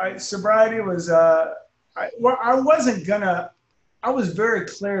yeah, sobriety was I was very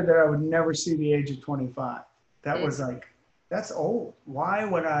clear that I would never see the age of 25. That was like, that's old. Why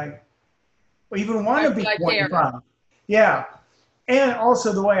would I even want to be 25? Yeah. And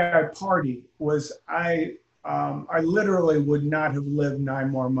also the way I partied was I literally would not have lived 9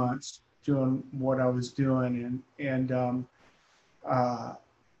 more months doing what I was doing. And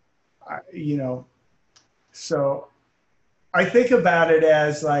you know, so I think about it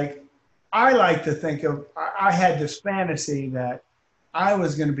as like, I like to think of, I had this fantasy that I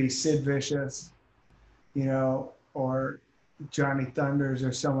was going to be Sid Vicious, you know, or Johnny Thunders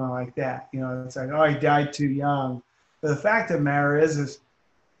or someone like that. You know, it's like, oh, he died too young. But the fact of the matter is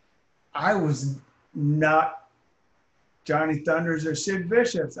I was not Johnny Thunders or Sid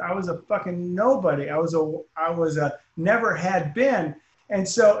Vicious. I was a fucking nobody. I was a never had been. And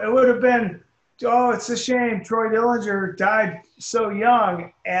so it would have been, oh, it's a shame Troy Dillinger died so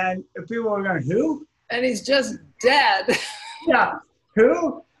young. And people were going, who? And he's just dead. Yeah.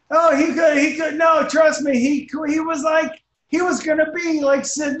 Who? Oh, he could. No, trust me. He was like, he was going to be like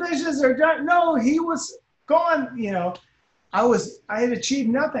Sid Vicious or John. No, he was gone. You know, I had achieved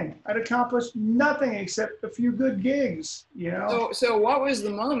nothing. I'd accomplished nothing except a few good gigs, you know? So what was the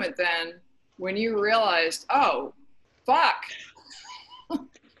moment then when you realized, oh, fuck,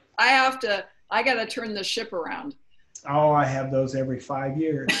 I got to turn the ship around? Oh, I have those every 5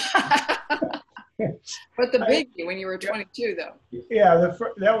 years. But the biggie when you were 22, though. Yeah,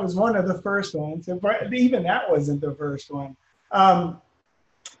 that was one of the first ones. Even that wasn't the first one. I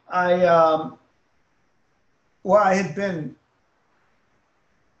had been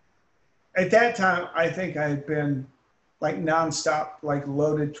at that time, I think I had been like nonstop, like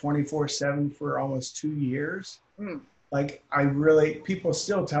loaded 24/7 for almost 2 years. Mm. Like I really, people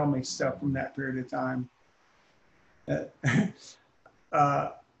still tell me stuff from that period of time.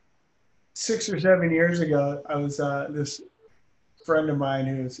 Uh, 6 or 7 years ago, I was this friend of mine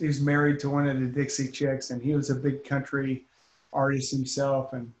he's married to one of the Dixie Chicks, and he was a big country artist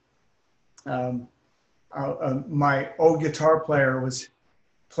himself. And my old guitar player was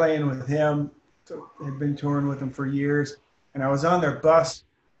playing with him, had been touring with him for years. And I was on their bus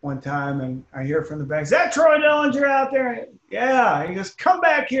one time, and I hear from the back, "Is that Troy Dillinger out there?" "Yeah." He goes, "Come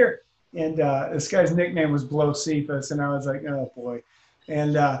back here." And this guy's nickname was Blow Cephas, and I was like, "Oh boy."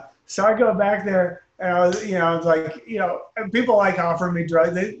 And so I go back there, and I was like, and people like offering me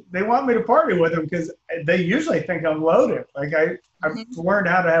drugs. They want me to party with them because they usually think I'm loaded. Like I've learned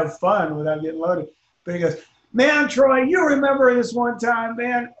how to have fun without getting loaded. But he goes, "Man, Troy, you remember this one time,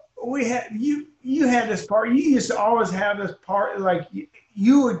 man? We had you had this party. You used to always have this party. Like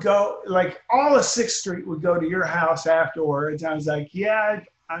you would go, like all of 6th Street would go to your house afterwards." I was like, "Yeah,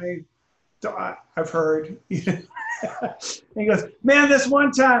 I've heard." And he goes, "Man, this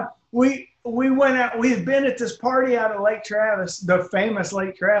one time we went out. We had been at this party out of Lake Travis, the famous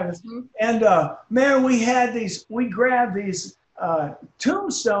Lake Travis, and man, we grabbed these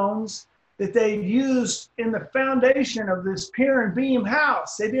tombstones that they used in the foundation of this pier and beam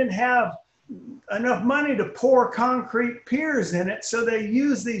house. They didn't have enough money to pour concrete piers in it, so they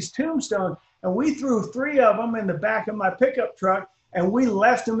used these tombstones, and we threw 3 of them in the back of my pickup truck, and we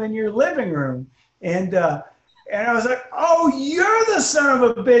left them in your living room." And I was like, "Oh, you're the son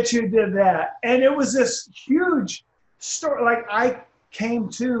of a bitch who did that." And it was this huge story. Like I came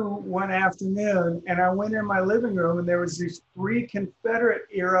to one afternoon, and I went in my living room, and there was these 3 Confederate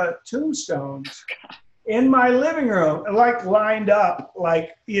era tombstones in my living room, like lined up,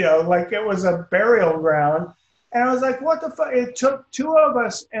 like like it was a burial ground. And I was like, "What the fuck?" It took 2 of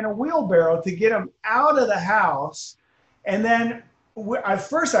us and a wheelbarrow to get them out of the house, and then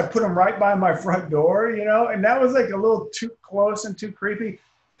first I put them right by my front door, and that was like a little too close and too creepy.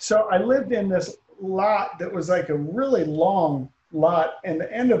 So I lived in this lot that was like a really long lot, and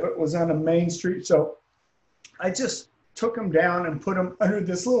the end of it was on a main street. So I just took them down and put them under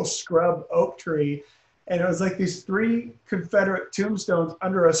this little scrub oak tree. And it was like these 3 Confederate tombstones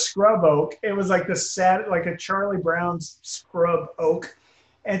under a scrub oak. It was like like a Charlie Brown's scrub oak.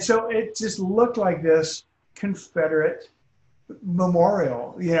 And so it just looked like this Confederate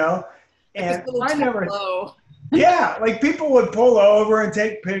memorial, and I never, yeah, like people would pull over and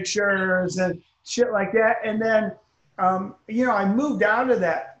take pictures and shit like that. And then, I moved out of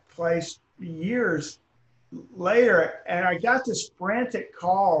that place years later, and I got this frantic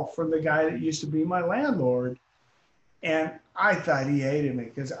call from the guy that used to be my landlord. And I thought he hated me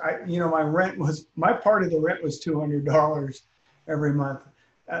because my part of the rent was $200 every month.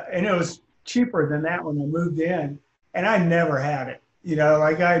 And it was cheaper than that when I moved in. And I never had it, and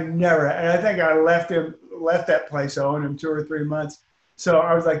I think I left that place owing him 2 or 3 months. So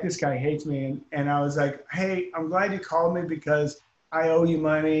I was like, this guy hates me. And I was like, "Hey, I'm glad you called me because I owe you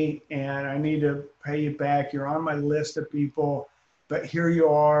money and I need to pay you back. You're on my list of people, but here you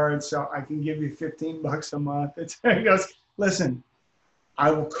are. And so I can give you $15 a month." He goes, "Listen, I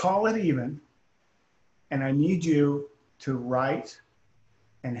will call it even. And I need you to write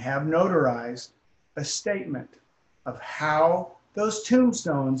and have notarized a statement of how those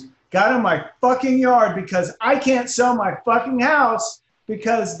tombstones got in my fucking yard, because I can't sell my fucking house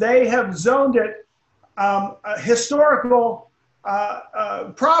because they have zoned it a historical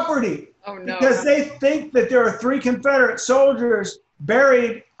property." Oh, no. Because they think that there are 3 Confederate soldiers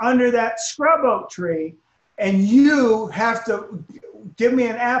buried under that scrub oak tree, and you have to give me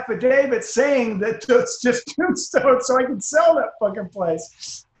an affidavit saying that it's just tombstones so I can sell that fucking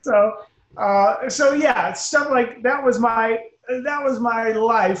place. So yeah, stuff like that was my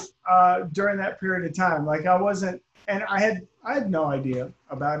life during that period of time. Like I wasn't, and I had no idea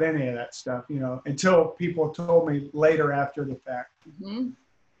about any of that stuff, until people told me later after the fact. Mm-hmm.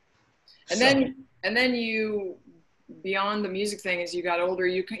 And then you, beyond the music thing, as you got older,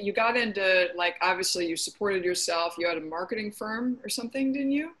 you got into, like, obviously you supported yourself. You had a marketing firm or something,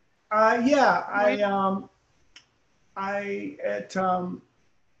 didn't you? Yeah, Right.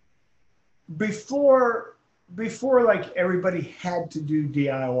 Before like everybody had to do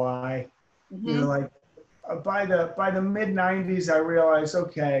DIY, Mm-hmm. like by the mid 90s, I realized,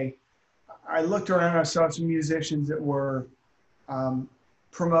 okay, I looked around, I saw some musicians that were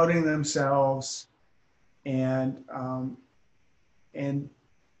promoting themselves, and they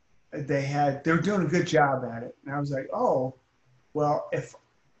were doing a good job at it. And I was like, oh, well, if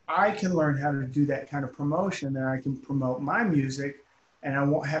I can learn how to do that kind of promotion, then I can promote my music, and I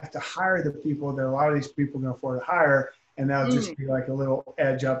won't have to hire the people that a lot of these people can afford to hire, and that'll just be like a little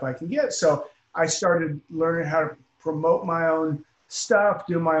edge up I can get. So I started learning how to promote my own stuff,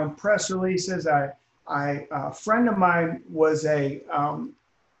 do my own press releases. A friend of mine was a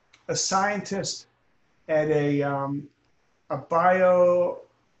scientist at a bio,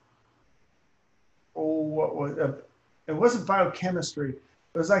 it wasn't biochemistry.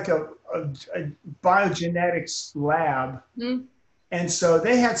 It was like a biogenetics lab. Mm. And so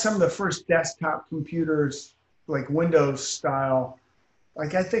they had some of the first desktop computers, like Windows style.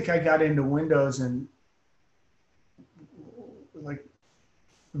 Like I think I got into Windows in like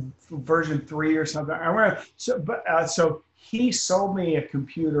version 3 or something. I remember, so he sold me a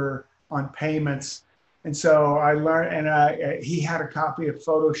computer on payments. And so I learned, and he had a copy of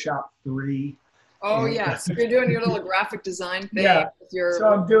Photoshop 3. Oh, yeah. So you're doing your little graphic design thing. Yeah. With your... So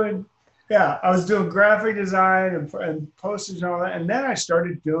I was doing graphic design and posters and all that. And then I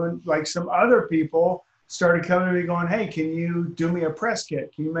started doing, like, some other people started coming to me going, hey, can you do me a press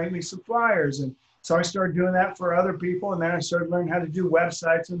kit? Can you make me some flyers? And so I started doing that for other people. And then I started learning how to do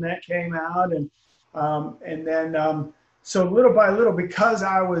websites, and that came out. And then so little by little, because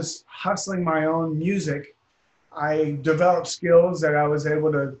I was hustling my own music, I developed skills that I was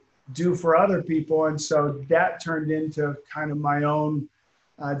able to do for other people. And so that turned into kind of my own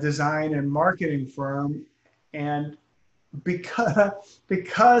design and marketing firm. And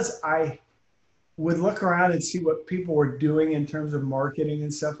because I would look around and see what people were doing in terms of marketing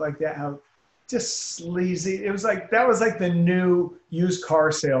and stuff like that, how just sleazy. It was like, that was like the new used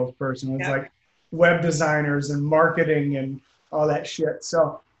car salesperson. It was like web designers and marketing and all that shit.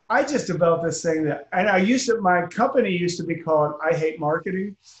 So I just developed this thing my company used to be called I Hate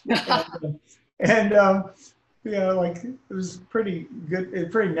Marketing. and like it was pretty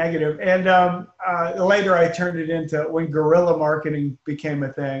good, pretty negative. And later I turned it into, when guerrilla marketing became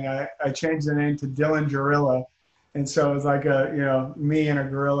a thing, I changed the name to Dylan Guerrilla. And so it was like me and a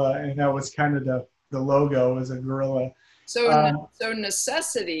gorilla, and that was kind of the logo was a gorilla. So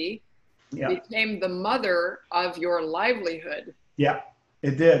necessity became the mother of your livelihood. Yeah,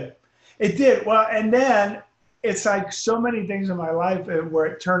 it did. It did. Well, and then it's like so many things in my life where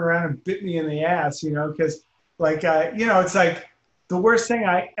it turned around and bit me in the ass, because like, it's like the worst thing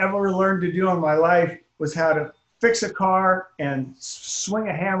I ever learned to do in my life was how to fix a car and swing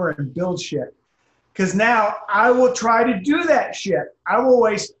a hammer and build shit. Because now I will try to do that shit. I will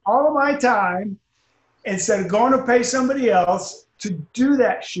waste all of my time instead of going to pay somebody else to do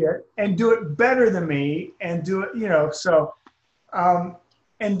that shit and do it better than me and do it, so,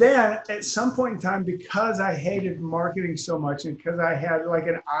 and then at some point in time, because I hated marketing so much and because I had like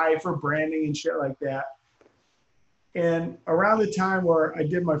an eye for branding and shit like that, and around the time where I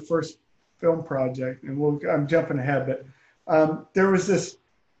did my first film project, and I'm jumping ahead, but there was this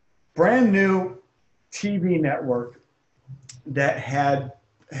brand new TV network that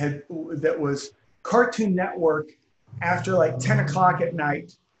that was Cartoon Network after like 10 o'clock at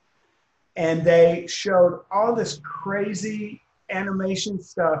night. And they showed all this crazy animation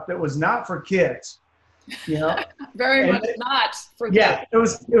stuff that was not for kids, Very much not for kids. Yeah, it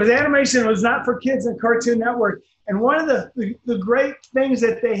was animation. It was not for kids in Cartoon Network. And one of the great things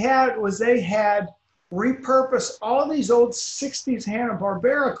that they had was they had repurposed all these old 60s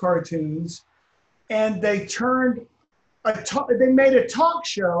Hanna-Barbera cartoons, and they turned they made a talk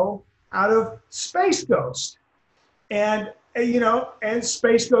show out of Space Ghost. And and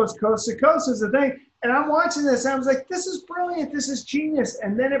Space Ghost Coast to Coast is the thing. And I'm watching this, and I was like, this is brilliant, this is genius.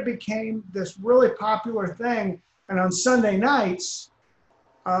 And then it became this really popular thing. And on Sunday nights,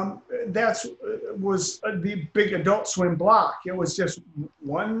 was the big Adult Swim block. It was just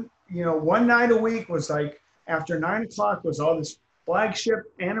one night a week was like, after 9 o'clock was all this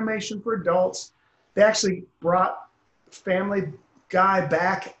flagship animation for adults. They actually brought Family Guy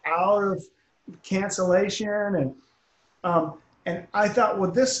back out of cancellation. And I thought,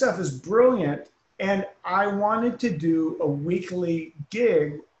 well, this stuff is brilliant. And I wanted to do a weekly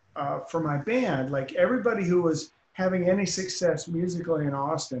gig for my band. Like everybody who was having any success musically in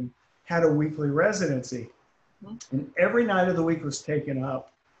Austin had a weekly residency. And every night of the week was taken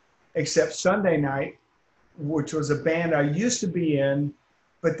up, except Sunday night, which was a band I used to be in,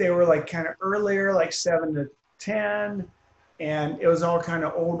 but they were like kind of earlier, like 7 to 10. And it was all kind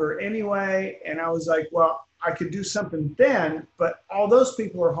of older anyway. And I was like, well, I could do something then, but all those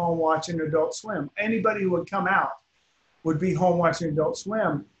people are home watching Adult Swim. Anybody who would come out would be home watching Adult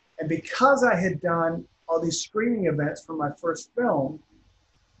Swim. And because I had done all these screening events for my first film,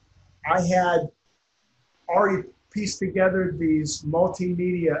 I had already piece together these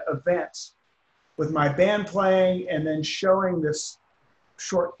multimedia events with my band playing and then showing this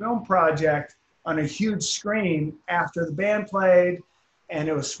short film project on a huge screen after the band played. And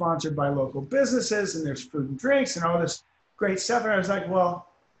it was sponsored by local businesses, and there's food and drinks and all this great stuff. And I was like, well,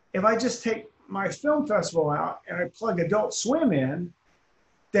 if I just take my film festival out and I plug Adult Swim in,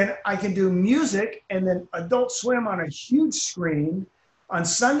 then I can do music and then Adult Swim on a huge screen. On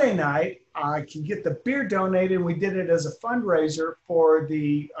Sunday night, I can get the beer donated. We did it as a fundraiser for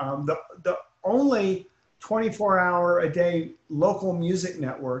the only 24-hour-a-day local music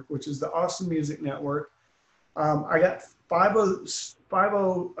network, which is the Austin Music Network. I got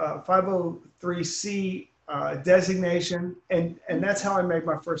 503C designation, and that's how I made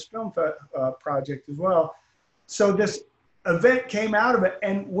my first film project as well. So this event came out of it,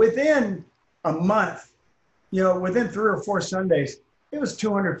 and within a month, within 3 or 4 Sundays, it was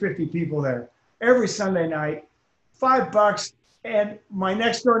 250 people there every Sunday night, $5. And my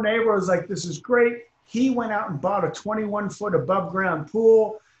next door neighbor was like, this is great. He went out and bought a 21-foot above ground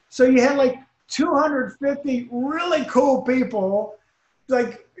pool. So you had like 250 really cool people,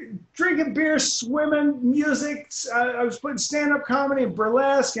 like drinking beer, swimming, music. I was putting stand-up comedy and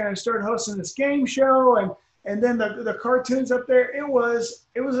burlesque, and I started hosting this game show, and then the cartoons up there. It was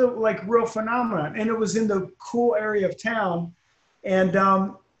a like real phenomenon, and it was in the cool area of town. And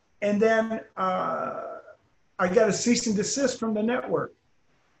then I got a cease and desist from the network.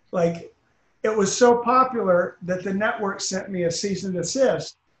 Like, it was so popular that the network sent me a cease and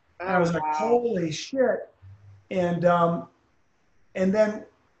desist. And I was like, holy shit. And then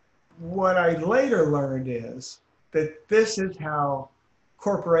what I later learned is that this is how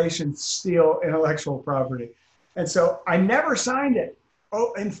corporations steal intellectual property. And so I never signed it.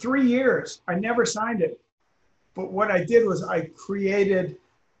 Oh, in 3 years, I never signed it. But what I did was I created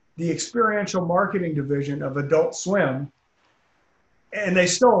the experiential marketing division of Adult Swim, and they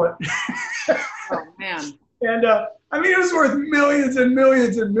stole it. Oh, man. And I mean, it was worth millions and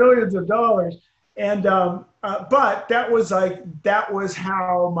millions and millions of dollars. And but that was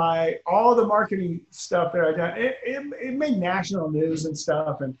how all the marketing stuff that I done, it made national news and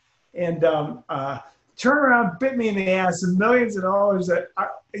stuff, and turnaround bit me in the ass, and millions of dollars that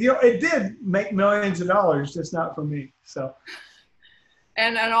it did make millions of dollars, just not for me. So.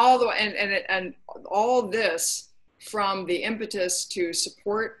 And all this from the impetus to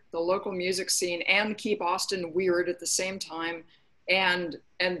support the local music scene and keep Austin weird at the same time, and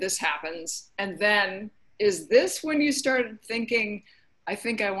this happens. And then, is this when you started thinking, I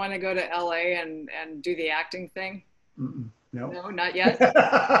think I want to go to LA and do the acting thing? No. No, not yet.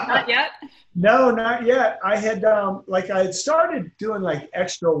 Not yet. No, not yet. I had I had started doing like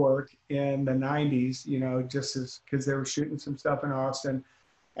extra work in the 90s, just because they were shooting some stuff in Austin,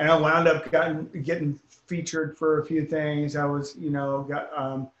 and I wound up getting featured for a few things. I was,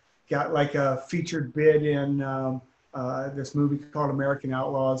 got like a featured bid in this movie called American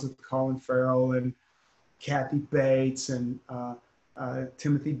Outlaws with Colin Farrell and Kathy Bates and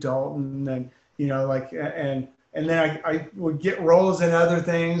Timothy Dalton, and and then I would get roles in other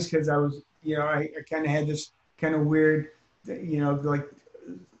things because I was, I kind of had this kind of weird, like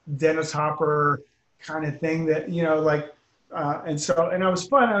Dennis Hopper kind of thing that, and I was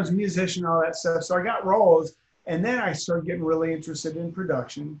fun. I was a musician, all that stuff. So I got roles, and then I started getting really interested in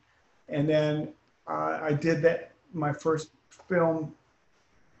production. And then I did my first film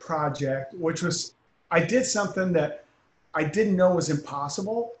project, which was, I did something that I didn't know was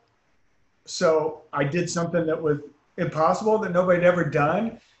impossible. So I did something that was impossible that nobody had ever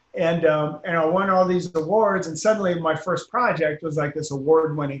done. And I won all these awards, and suddenly my first project was like this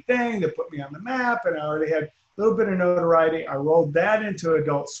award-winning thing that put me on the map, and I already had a little bit of notoriety. I rolled that into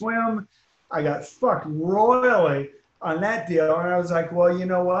Adult Swim. I got fucked royally on that deal, and I was like, well, you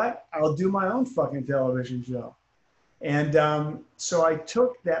know what? I'll do my own fucking television show. And so I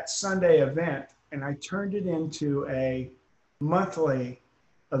took that Sunday event and I turned it into a monthly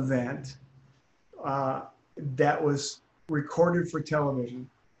event that was recorded for television.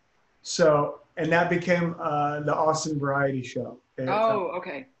 So, and that became the Austin Variety Show.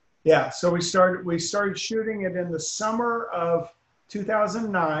 Okay. Yeah. So we started shooting it in the summer of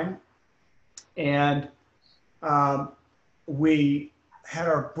 2009, and we had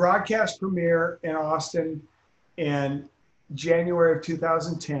our broadcast premiere in Austin in January of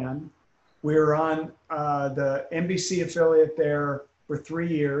 2010. We were on the NBC affiliate there for 3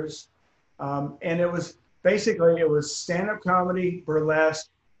 years. And it was stand-up comedy, burlesque,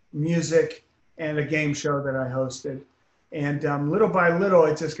 music, and a game show that I hosted. And little by little,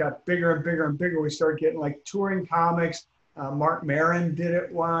 it just got bigger and bigger and bigger. We started getting like touring comics. Mark Maron did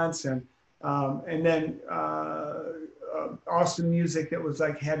it once, and And then Austin Music that was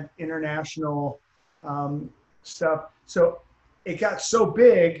like had international stuff. So it got so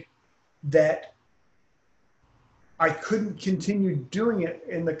big that I couldn't continue doing it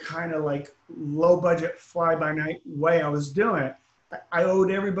in the kind of like low budget fly by night way I was doing it. I owed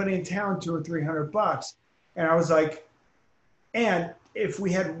everybody in town $200 or $300. And I was like, and if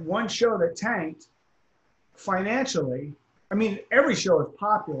we had one show that tanked financially, I mean, every show is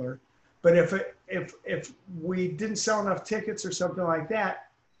popular, but if we didn't sell enough tickets or something like that,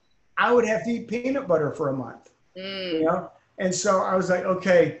 I would have to eat peanut butter for a month, you know? And so I was like,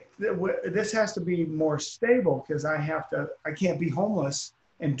 okay, this has to be more stable because I can't be homeless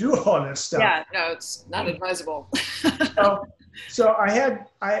and do all this stuff. Yeah, no, it's not advisable. So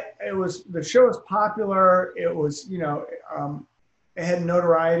the show was popular. It was, you know, it had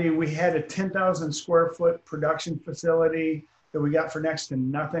notoriety. We had a 10,000 square foot production facility that we got for next to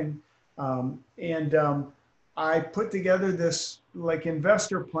nothing. I put together this like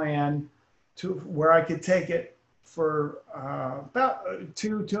investor plan to where I could take it for about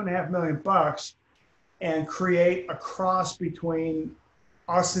 $2.5 million and create a cross between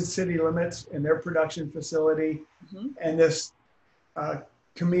Austin City Limits and their production facility and this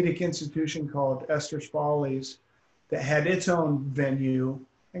comedic institution called Esther's Follies that had its own venue,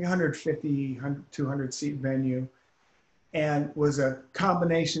 I think 150, 200 seat venue, and was a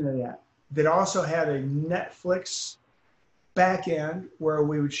combination of that also had a Netflix back end where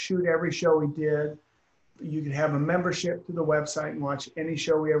we would shoot every show we did. You could have a membership to the website and watch any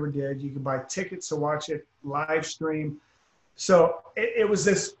show we ever did. You could buy tickets to watch it live stream. So it was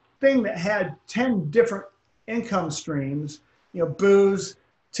this thing that had 10 different income streams, you know, booze,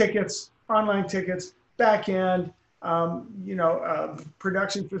 tickets, online tickets, back end,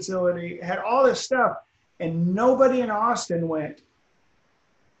 production facility, had all this stuff. And nobody in Austin went,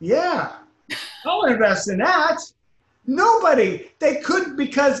 yeah, I'll invest in that. Nobody. They couldn't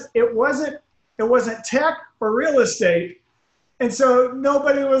because it wasn't tech or real estate. And so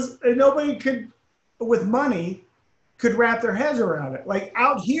nobody could, with money, could wrap their heads around it. Like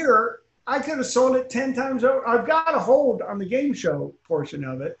out here, I could have sold it 10 times over. I've got a hold on the game show portion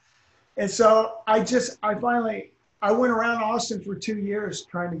of it. And so I went around Austin for 2 years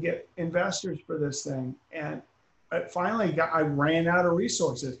trying to get investors for this thing. And I ran out of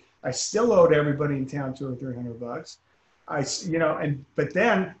resources. I still owed everybody in town $200 or $300. But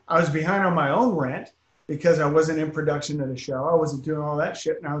then I was behind on my own rent because I wasn't in production of the show. I wasn't doing all that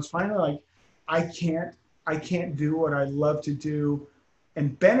shit. And I was finally like, I can't do what I love to do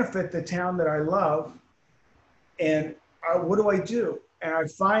and benefit the town that I love. And what do I do? And I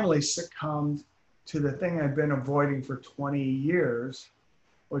finally succumbed to the thing I've been avoiding for 20 years,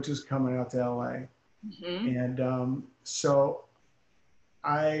 which is coming out to LA. And so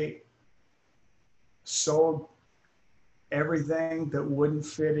I sold everything that wouldn't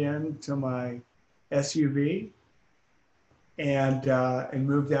fit into my SUV and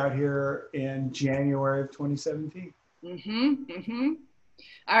moved out here in January of 2017.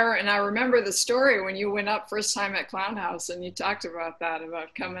 I remember the story when you went up first time at Clown House and you talked about that,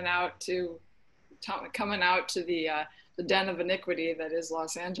 about coming out to the den of iniquity that is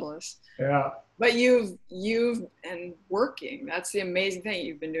Los Angeles. Yeah. But you've and working, that's the amazing thing.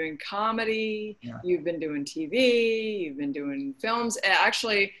 You've been doing comedy, you've been doing TV, you've been doing films.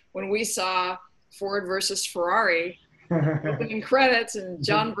 Actually, when we saw Ford versus Ferrari, opening credits and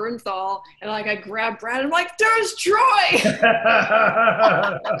John Bernthal, and like I grabbed Brad, I'm like, there's Troy!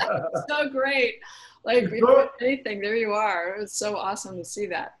 So great. Like before anything, there you are. It was so awesome to see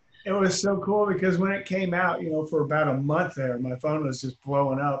that. It was so cool because when it came out, for about a month there, my phone was just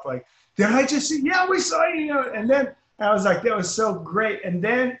blowing up. Like, did I just see? Yeah, we saw you. And then I was like, that was so great. And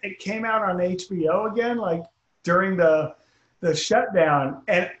then it came out on HBO again, like during the shutdown,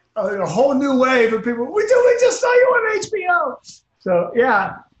 and a whole new wave of people. We just saw you on HBO. So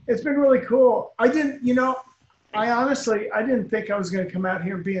yeah, it's been really cool. I honestly didn't think I was going to come out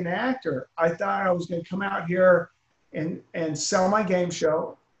here and be an actor. I thought I was going to come out here and sell my game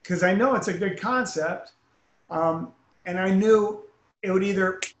show, because I know it's a good concept. And I knew it would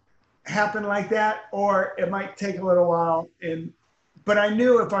either happen like that or it might take a little while. But I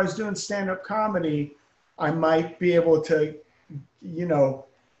knew if I was doing stand-up comedy, I might be able to,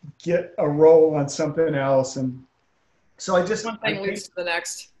 get a role on something else. And so I just— one thing leads to the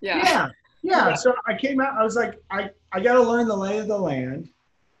next. Yeah. So I came out, I was like, I got to learn the lay of the land.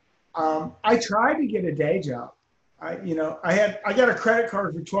 I tried to get a day job. I got a credit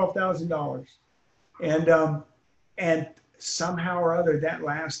card for $12,000, and somehow or other that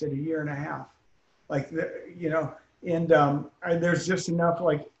lasted a year and a half. There's just enough,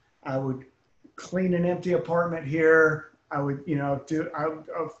 like I would clean an empty apartment here. I would,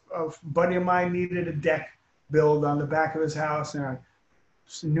 a buddy of mine needed a deck build on the back of his house, and I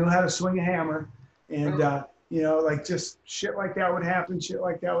knew how to swing a hammer, and like just shit like that would happen.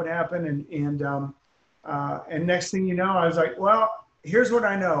 And next thing you know, I was like, well, here's what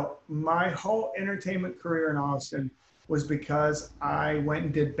I know. My whole entertainment career in Austin was because I went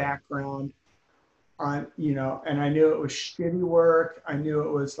and did background on, and I knew it was shitty work. I knew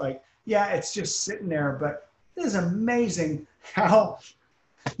it was like, yeah, it's just sitting there, but it is amazing how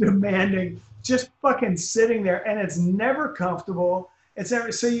demanding just fucking sitting there, and it's never comfortable. It's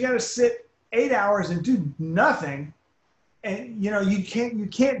never, so you got to sit 8 hours and do nothing. And you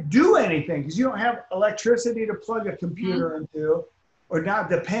can't do anything because you don't have electricity to plug a computer into, or not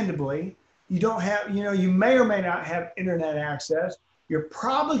dependably. You don't have, you may or may not have internet access. You're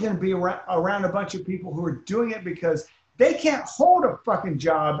probably going to be around a bunch of people who are doing it because they can't hold a fucking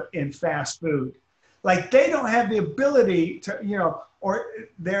job in fast food. Like they don't have the ability to, or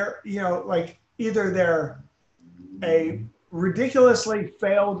they're, like either they're a ridiculously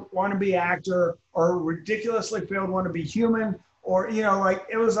failed wannabe actor or ridiculously failed wannabe human, or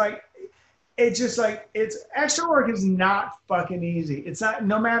it's extra work is not fucking easy. It's not,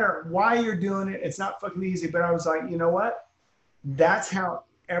 no matter why you're doing it, it's not fucking easy. But I was like, you know what? That's how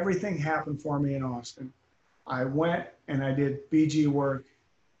everything happened for me in Austin. I went and I did BG work,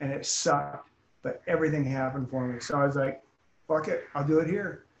 and it sucked, but everything happened for me. So I was like, fuck it, I'll do it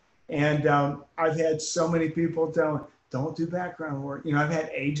here. And I've had so many people tell me, don't do background work. I've had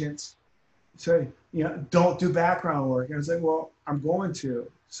agents say, don't do background work. And I was like, well, I'm going to.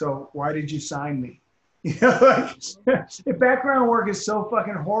 So why did you sign me? If background work is so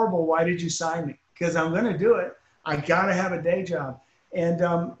fucking horrible, why did you sign me? Because I'm going to do it. I got to have a day job. And,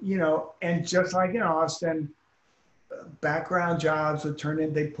 and just like in Austin, background jobs would turn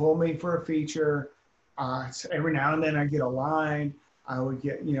in, they'd pull me for a feature. Every now and then I get a line. I would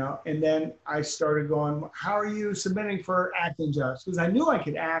get, and then I started going, how are you submitting for acting jobs? Because I knew I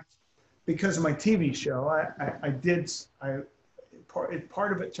could act because of my TV show.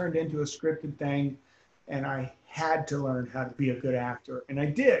 Part of it turned into a scripted thing, and I had to learn how to be a good actor. And I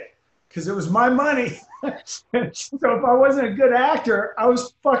did, because it was my money. So if I wasn't a good actor, I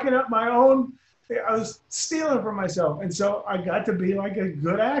was fucking up I was stealing from myself. And so I got to be like a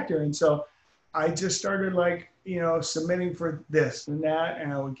good actor. And so I just started submitting for this and that,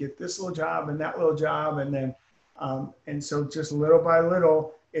 and I would get this little job and that little job. And then, and so just little by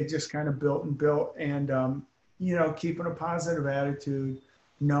little, it just kind of built and built. And, keeping a positive attitude,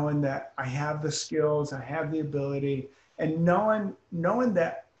 knowing that I have the skills, I have the ability, and knowing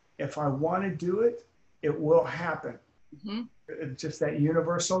that if I want to do it, it will happen. It's just that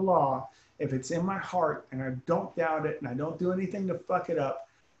universal law. If it's in my heart and I don't doubt it and I don't do anything to fuck it up,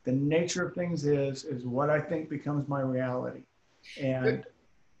 the nature of things is what I think becomes my reality. And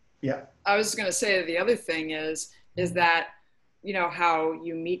yeah. I was going to say the other thing is that, how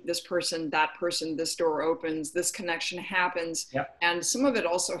you meet this person, that person, this door opens, this connection happens. Yep. And some of it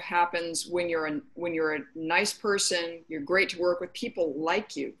also happens when you're a nice person, you're great to work with, people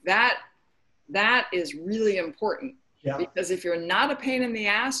like you. That is really important. Yeah. Because if you're not a pain in the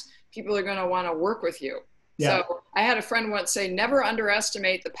ass, people are going to want to work with you. Yeah. So I had a friend once say, never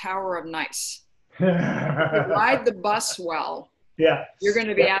underestimate the power of nice. If you ride the bus well, you're going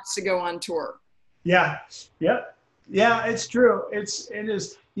to be asked to go on tour. Yeah. Yep. Yeah, it's true. It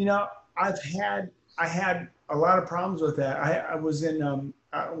is, I had a lot of problems with that. I was in,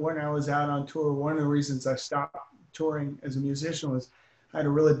 when I was out on tour, one of the reasons I stopped touring as a musician was I had a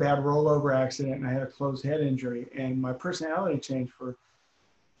really bad rollover accident and I had a closed head injury, and my personality changed for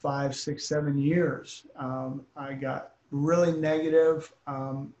 5, 6, 7 years. I got really negative,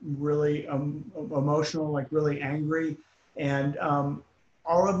 really emotional, like really angry, and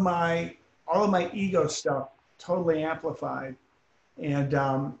all of my ego stuff totally amplified, and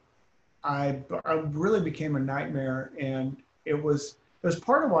I really became a nightmare. And it was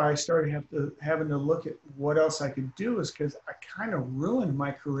part of why I started having to look at what else I could do, is because I kind of ruined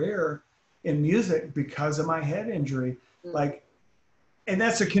my career in music because of my head injury. And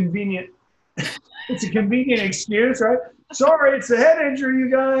that's a convenient excuse, right? Sorry, it's a head injury, you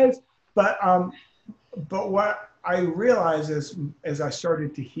guys. But what I realized as I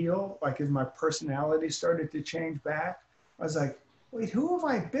started to heal, as my personality started to change back, I was like, wait, who have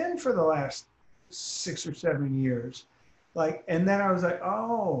I been for the last 6 or 7 years? And then I was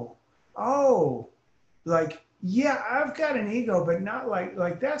like, yeah, I've got an ego, but not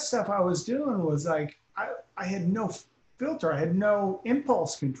like that stuff I was doing was I had no filter. I had no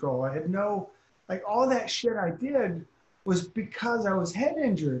impulse control. I had no, all that shit I did was because I was head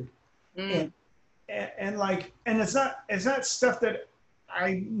injured. and it's not stuff that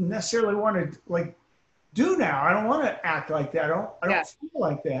I necessarily want to like do now. I don't want to act like that. I don't feel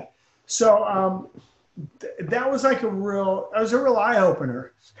like that. So that was like that was a real eye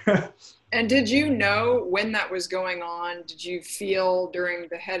opener. And did you know when that was going on? Did you feel during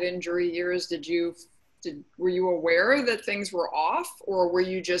the head injury years, were you aware that things were off, or were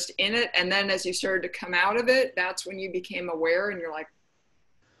you just in it? And then as you started to come out of it, that's when you became aware and you're like,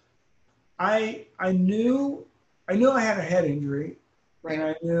 I knew I had a head injury, right. And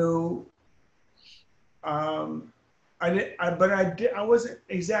I knew I wasn't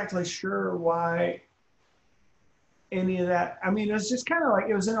exactly sure why any of that. I mean, it was just kind of like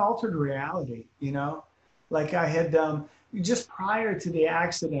it was an altered reality, you know. Like I had just prior to the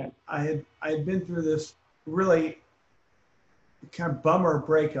accident, I had been through this really kind of bummer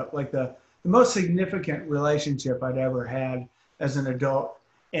breakup, like the most significant relationship I'd ever had as an adult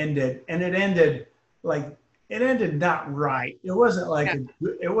ended, and it ended not right. It wasn't like an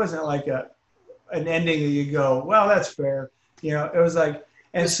ending that you go, well, that's fair. You know, it was like,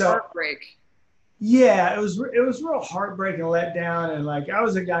 and so heartbreak. Yeah, it was real heartbreaking, let down, and like I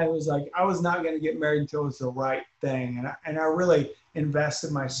was a guy who was like I was not going to get married until it was the right thing, and I really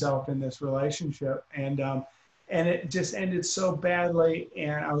invested myself in this relationship, and it just ended so badly,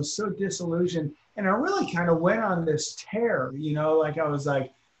 and I was so disillusioned, and I really kind of went on this tear, you know, like I was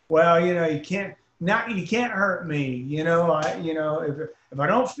like, well, you know, you can't hurt me, you know, if I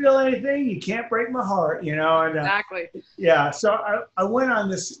don't feel anything, you can't break my heart, you know, and exactly. Yeah, so I went on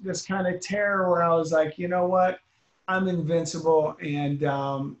this kind of tear where I was like, you know what, I'm invincible, and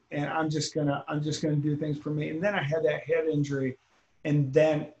I'm just gonna do things for me. And then I had that head injury, and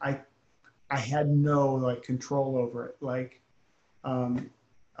then I had no like control over it, like, and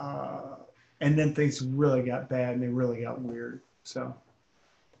then things really got bad and they really got weird. So,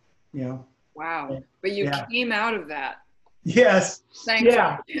 you know. Wow, but you came out of that. Yes. Thankfully.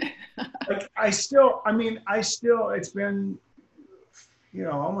 Yeah. Like it's been, you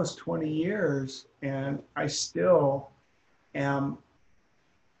know, almost 20 years, and I still am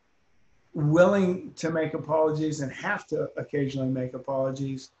willing to make apologies and have to occasionally make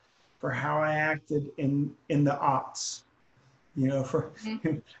apologies for how I acted in the aughts, you know,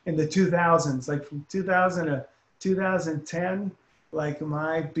 in the 2000s, like from 2000 to 2010, like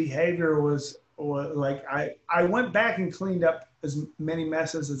my behavior was like I went back and cleaned up as many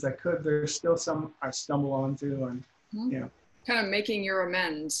messes as I could. There's still some I stumble onto, and you know, kind of making your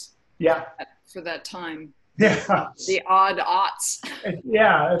amends. Yeah. For that time. Yeah. The odd aughts.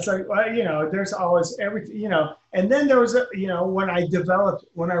 Yeah, it's like, well, you know, there's always everything, you know, and then there was you know, when I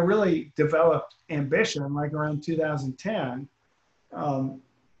really developed ambition, like around 2010,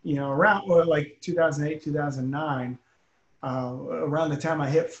 you know, around like 2008, 2009, around the time I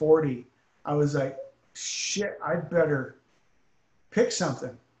hit 40. I was like, shit, I'd better pick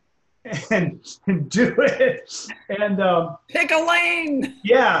something and do it. And pick a lane.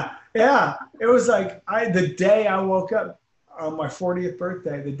 Yeah. It was like the day I woke up on my 40th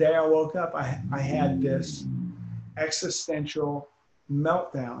birthday, the day I woke up, I had this existential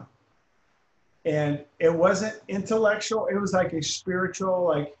meltdown. And it wasn't intellectual. It was like a spiritual,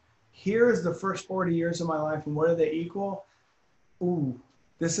 like, here's the first 40 years of my life, and what do they equal? Ooh,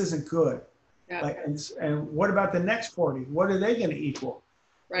 this isn't good. Yeah. Like, and what about the next 40? What are they going to equal?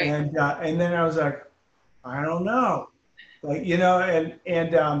 Right. And then I was like, I don't know, like, you know,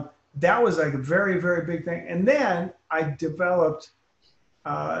 and that was like a very, very big thing. And then I developed,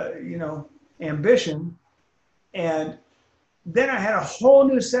 you know, ambition, and then I had a whole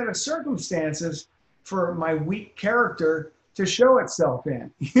new set of circumstances for my weak character to show itself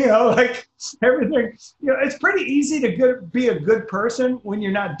in, you know, like everything, you know, it's pretty easy to be a good person when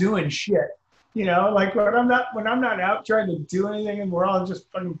you're not doing shit, you know, like when I'm not out trying to do anything and we're all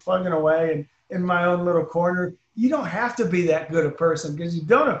just fucking plugging away and in my own little corner. You don't have to be that good a person because you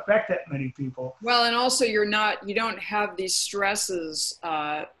don't affect that many people. Well, and also you don't have these stresses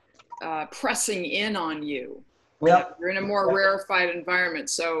pressing in on you. Yep. You're in a more rarefied environment,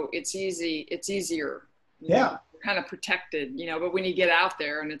 so it's easier. Yeah. You're kind of protected, you know, but when you get out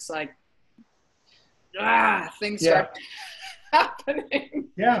there and it's like, things start happening.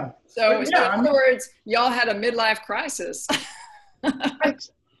 Yeah. So in other words, y'all had a midlife crisis.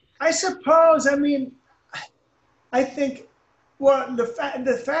 I suppose, I mean, I think, well, the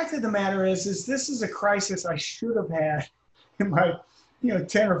fact of the matter is this is a crisis I should have had in my, you know,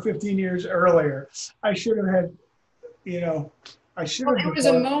 10 or 15 years earlier. I should have had, you know, I should have. It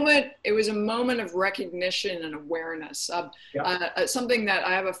was a moment of recognition and awareness. Something that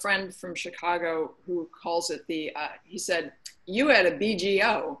I have a friend from Chicago who calls it he said, you had a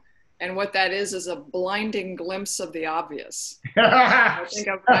BGO. And what that is a blinding glimpse of the obvious. I think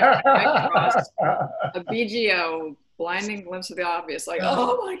I've come across a BGO, blinding glimpse of the obvious, like,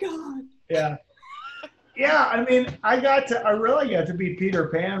 oh my God. Yeah. Yeah, I mean, I really got to be Peter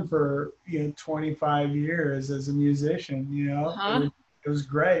Pan for 25 years as a musician. It was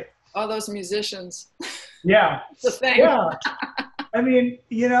great. Oh, those musicians. Yeah, the thing. Yeah. I mean,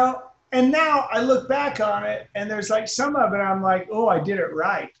 and now I look back on it, and there's like some of it I'm like, oh, I did it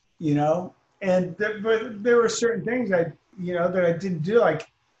right, and but there were certain things that I didn't do,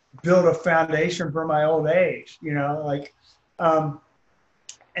 like build a foundation for my old age, like.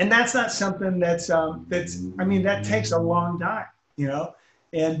 And that's not something that's I mean, that takes a long time,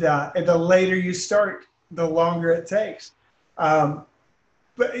 and the later you start, the longer it takes.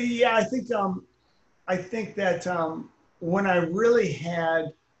 But yeah, I think that when I really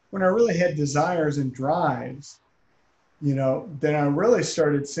had desires and drives, then I really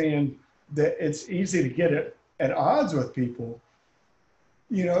started seeing that it's easy to get at odds with people.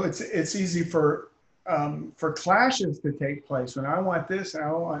 It's easy for clashes to take place when I want this and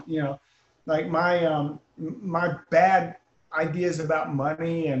I want, like my bad ideas about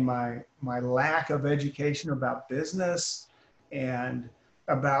money and my lack of education about business and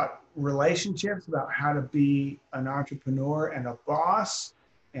about relationships, about how to be an entrepreneur and a boss,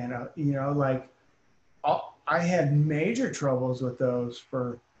 and I had major troubles with those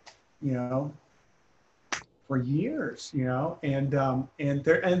for years, and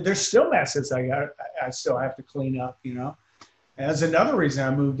there's still messes I still have to clean up, And that's another reason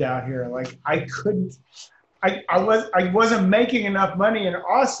I moved out here. Like I wasn't making enough money in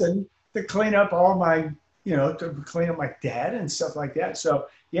Austin to clean up all my, to clean up my debt and stuff like that. So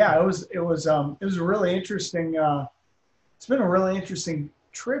yeah, it was a really interesting. It's been a really interesting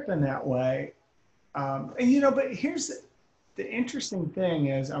trip in that way. And but here's the interesting thing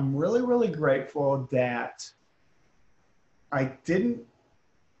is I'm really, really grateful that I didn't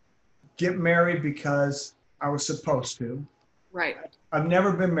get married because I was supposed to. Right. I've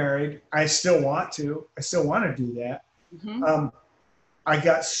never been married. I still want to. I still want to do that. Mm-hmm. I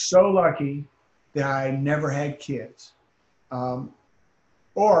got so lucky that I never had kids.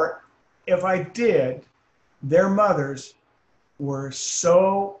 Or if I did, their mothers were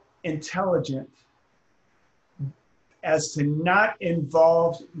so intelligent as to not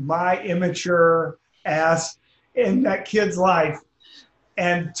involve my immature ass in that kid's life.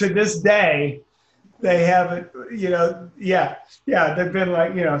 And to this day, they haven't, they've been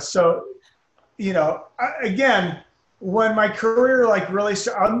like, so, again, when my career really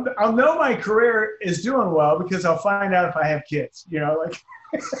I'll know my career is doing well because I'll find out if I have kids, like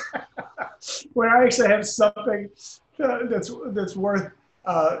when I actually have something that's worth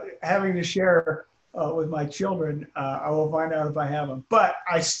having to share with my children, I will find out if I have them. But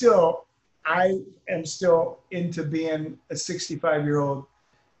I am still into being a 65-year-old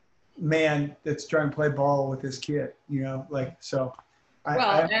man that's trying to play ball with his kid, so.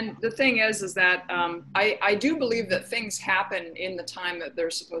 And the thing is that I do believe that things happen in the time that they're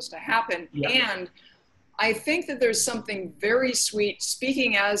supposed to happen. Yeah. And I think that there's something very sweet,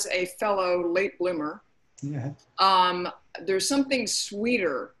 speaking as a fellow late bloomer, yeah. There's something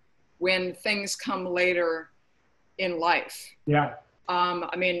sweeter when things come later in life. Yeah.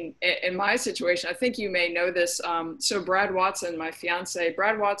 I mean, in my situation, I think you may know this. So Brad Watson, my fiance,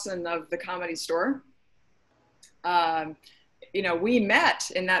 Brad Watson of the Comedy Store, we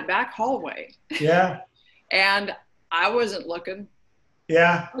met in that back hallway. Yeah. And I wasn't looking.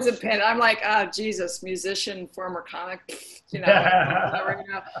 Yeah. I wasn't pinned. I'm like, oh, Jesus, musician, former comic,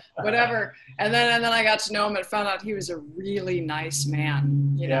 whatever. And then I got to know him and found out he was a really nice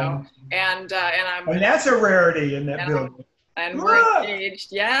man, and that's a rarity in that building. And we're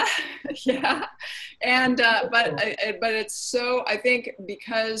engaged. Yeah. Yeah. And, but it's so, I think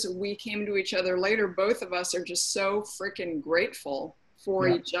because we came to each other later, both of us are just so freaking grateful for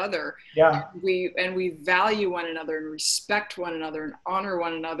each other. Yeah. And we value one another and respect one another and honor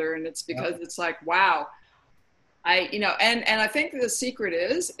one another. And it's because it's like, wow, and I think the secret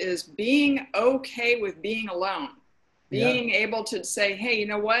is being okay with being alone, being able to say, hey, you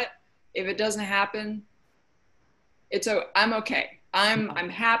know what, if it doesn't happen, I'm okay. I'm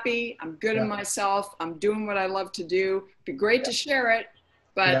happy. I'm good in myself. I'm doing what I love to do. It'd be great to share it,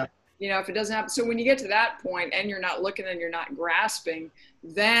 but if it doesn't happen. So when you get to that point and you're not looking and you're not grasping,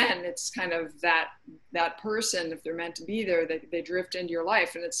 then it's kind of that person, if they're meant to be there, they drift into your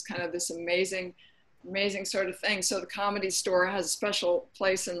life. And it's kind of this amazing sort of thing. So the Comedy Store has a special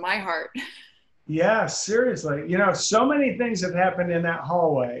place in my heart. Yeah, seriously. So many things have happened in that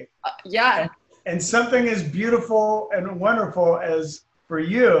hallway. Yeah. And something as beautiful and wonderful as for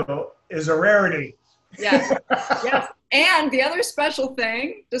you is a rarity. Yes, yes. And the other special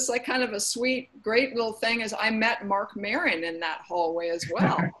thing, just like kind of a sweet, great little thing, is I met Mark Maron in that hallway as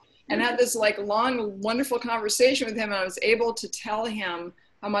well, and had this like long, wonderful conversation with him. And I was able to tell him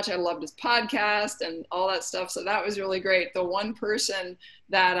how much I loved his podcast and all that stuff. So that was really great. The one person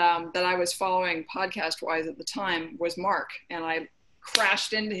that that I was following podcast wise at the time was Mark, and I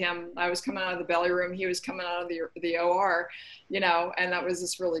crashed into him. I was coming out of the belly room. He was coming out of the OR, you know, and that was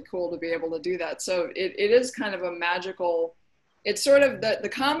just really cool to be able to do that. So it is kind of a magical, it's sort of the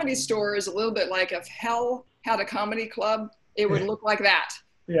Comedy Store is a little bit like if hell had a comedy club, it would look like that.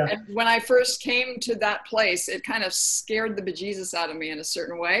 Yeah. And when I first came to that place, it kind of scared the bejesus out of me in a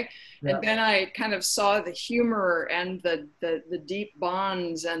certain way. Yeah. And then I kind of saw the humor and the deep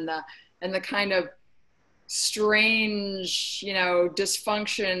bonds and the kind of strange, you know,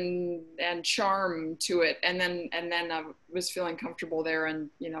 dysfunction and charm to it. And then I was feeling comfortable there. And,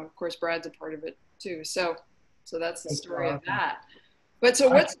 you know, of course, Brad's a part of it too. So that's the story of that. But so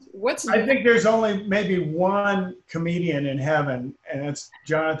what's I think there's only maybe one comedian in heaven, and it's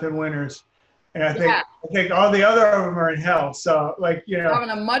Jonathan Winters. And I think all the other of them are in hell. So like, you know,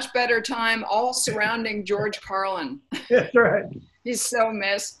 having a much better time all surrounding George Carlin. That's right. He's so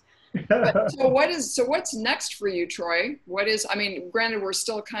missed. But, so what's next for you, Troy? I mean, granted, we're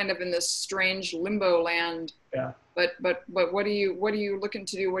still kind of in this strange limbo land. Yeah. But what are you looking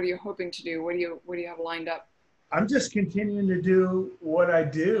to do? What are you hoping to do? What do you have lined up? I'm just continuing to do what I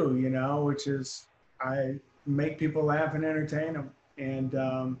do, you know, which is I make people laugh and entertain them. And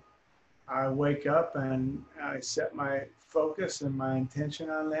I wake up and I set my focus and my intention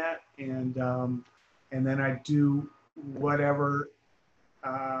on that. And then I do whatever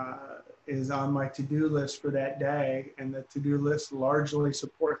is on my to-do list for that day, and the to-do list largely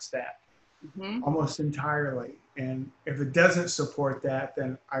supports that, almost entirely. And if it doesn't support that,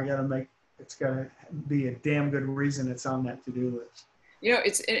 then it's got to be a damn good reason it's on that to-do list. You know,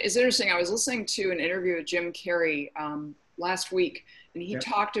 it's interesting. I was listening to an interview with Jim Carrey last week, and he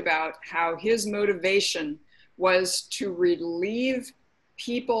talked about how his motivation was to relieve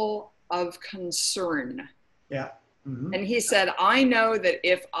people of concern. Yeah. Mm-hmm. And he said, I know that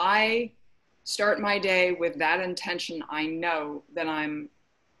if I start my day with that intention, I know that I'm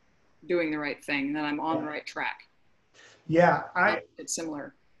doing the right thing, that I'm on the right track. Yeah. It's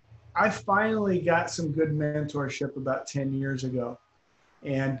similar. I finally got some good mentorship about 10 years ago.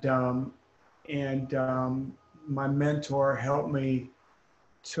 And my mentor helped me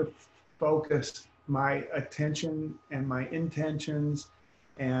to focus my attention and my intentions,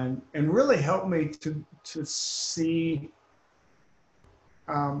 and really helped me to see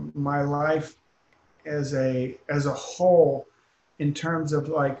my life as a whole, in terms of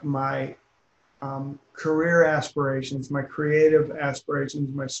like my career aspirations, my creative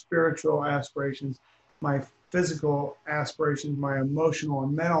aspirations, my spiritual aspirations, my physical aspirations, my emotional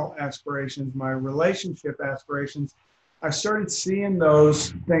and mental aspirations, my relationship aspirations. I started seeing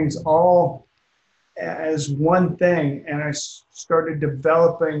those things all as one thing, and I started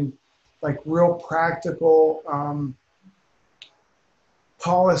developing like real practical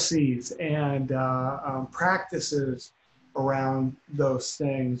policies and practices around those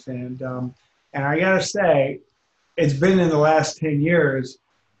things. And I gotta say, it's been in the last 10 years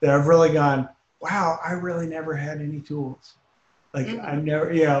that I've really gone, wow, I really never had any tools. Like I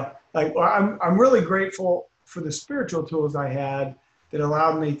never, you know, like I'm really grateful for the spiritual tools I had that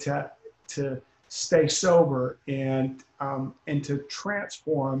allowed me to stay sober and to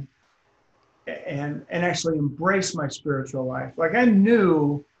transform and actually embrace my spiritual life. Like I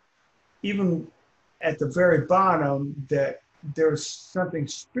knew even at the very bottom that there was something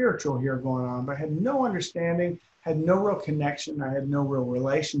spiritual here going on, but I had no understanding, had no real connection. I had no real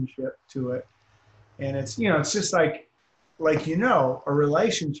relationship to it. And it's, you know, it's just like, you know, a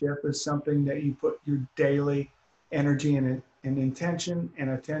relationship is something that you put your daily energy and intention and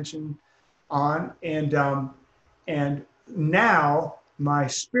attention on. And now my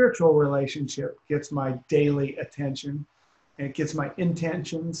spiritual relationship gets my daily attention, and it gets my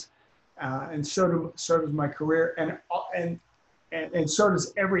intentions. And so does my career, and so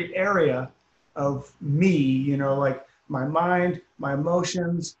does every area of me, you know, like my mind, my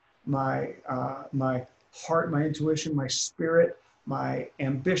emotions, my heart, my intuition, my spirit, my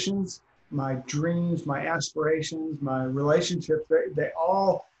ambitions, my dreams, my aspirations, my relationships. They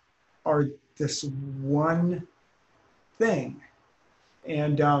all are this one thing.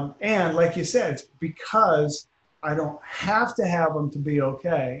 And like you said, it's because I don't have to have them to be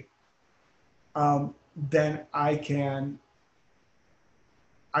okay. Then I can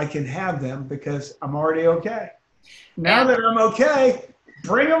have them because I'm already okay. Now that I'm okay,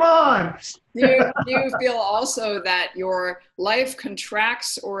 Bring them on. Do you feel also that your life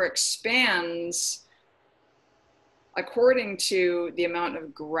contracts or expands according to the amount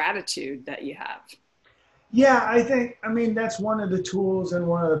of gratitude that you have? Yeah, I mean, that's one of the tools and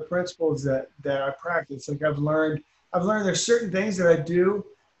one of the principles that I practice. Like I've learned there's certain things that I do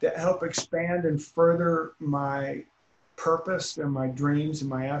that help expand and further my purpose and my dreams and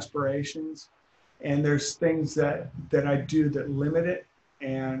my aspirations. And there's things that I do that limit it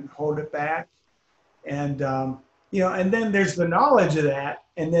and hold it back. And, and then there's the knowledge of that.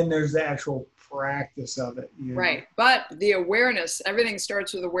 And then there's the actual practice of it. Right. But the awareness, everything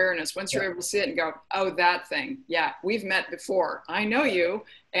starts with awareness. Once you're able to see it and go, oh, that thing. Yeah, we've met before. I know you.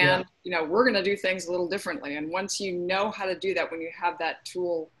 And, we're going to do things a little differently. And once you know how to do that, when you have that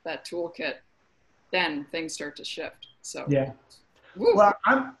toolkit, then things start to shift. So, yeah. Woo. Well,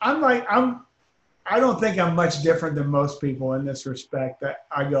 I don't think I'm much different than most people in this respect. That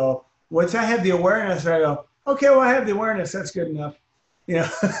I go, once I have the awareness, I go, okay, well, I have the awareness. That's good enough. I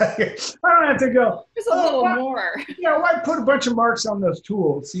don't have to go. There's a little more. Why put a bunch of marks on those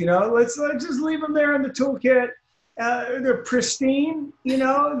tools? Let's just leave them there in the toolkit. They're pristine. They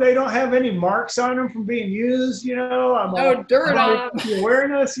don't have any marks on them from being used. No dirt on the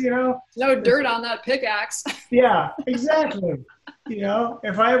awareness. No dirt on that pickaxe. Yeah, exactly.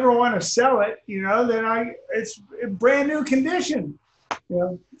 If I ever want to sell it, then it's in brand new condition.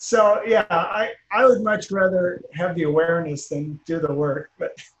 So yeah, I would much rather have the awareness than do the work.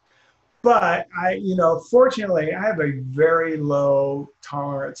 But I, fortunately, I have a very low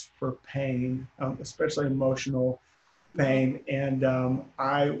tolerance for pain, especially emotional pain. And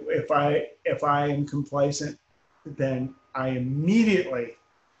if I am complacent, then I immediately,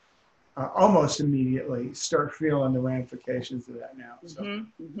 almost immediately, start feeling the ramifications of that now. So,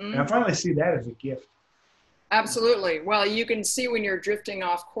 and I finally see that as a gift. Absolutely. Well, you can see when you're drifting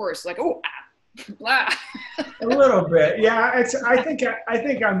off course, like, oh, blah. A little bit, yeah. I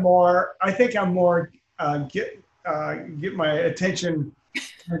think I'm more get my attention,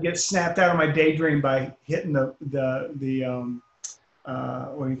 get snapped out of my daydream by hitting the what do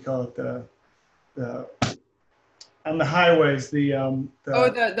you call it, the on the highways, the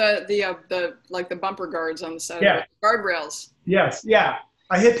like the bumper guards on the side, of the guardrails. Yes, yeah.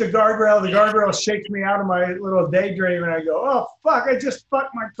 I hit the guardrail. The guardrail shakes me out of my little daydream, and I go, "Oh fuck! I just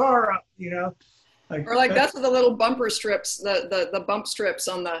fucked my car up," that's what the little bumper strips, the bump strips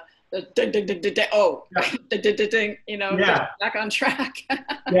on the back on track.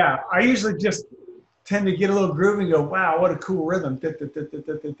 Yeah, I usually just tend to get a little groovy and go, "Wow, what a cool rhythm!" And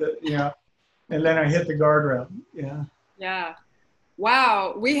then I hit the guardrail. Yeah. Yeah.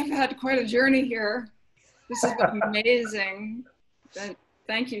 Wow, we have had quite a journey here. This has been amazing.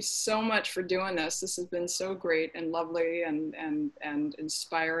 Thank you so much for doing this. This has been so great and lovely and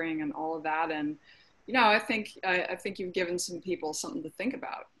inspiring and all of that. And, I think you've given some people something to think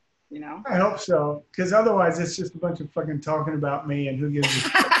about, I hope so. Because otherwise it's just a bunch of fucking talking about me and who gives a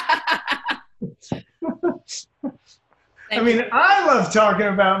shit. I mean, I love talking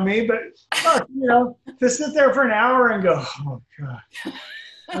about me, but fuck, to sit there for an hour and go, oh God,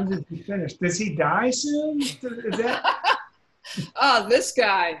 I'm just finished. Does he die soon? Is that... Oh, this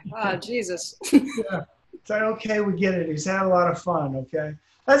guy. Oh, Jesus. Yeah. It's like, okay, we get it. He's had a lot of fun, okay?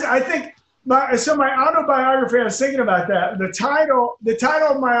 I think, my autobiography, I was thinking about that. The title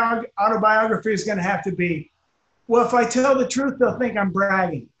of my autobiography is going to have to be, well, if I tell the truth, they'll think I'm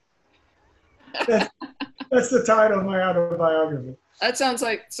bragging. That's the title of my autobiography. That sounds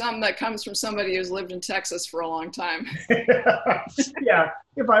like something that comes from somebody who's lived in Texas for a long time. Yeah.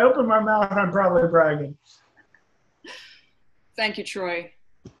 If I open my mouth, I'm probably bragging. Thank you, Troy.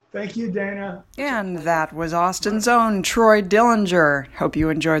 Thank you, Dana. And that was Austin's own Troy Dillinger. Hope you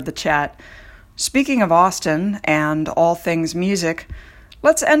enjoyed the chat. Speaking of Austin and all things music,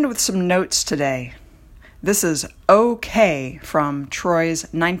 let's end with some notes today. This is OK from Troy's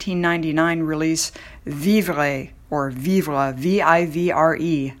 1999 release Vivre, or Vivre,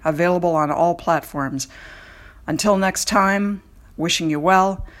 V-I-V-R-E, available on all platforms. Until next time, wishing you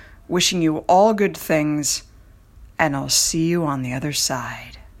well, wishing you all good things, and I'll see you on the other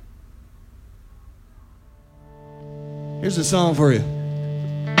side. Here's a song for you.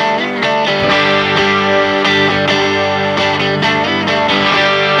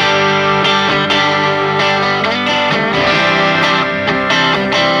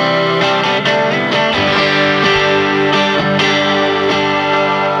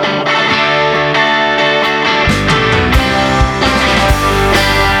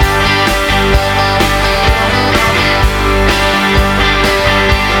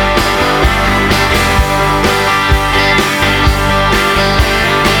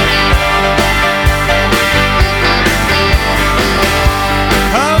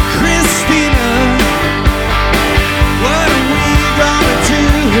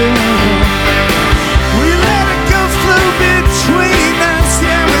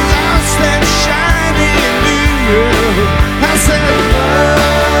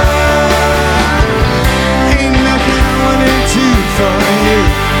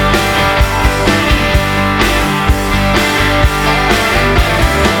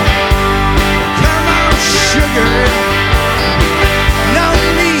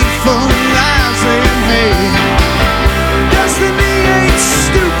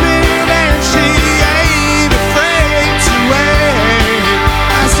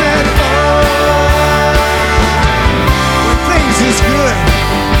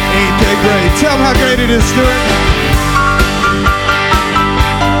 ready to do it?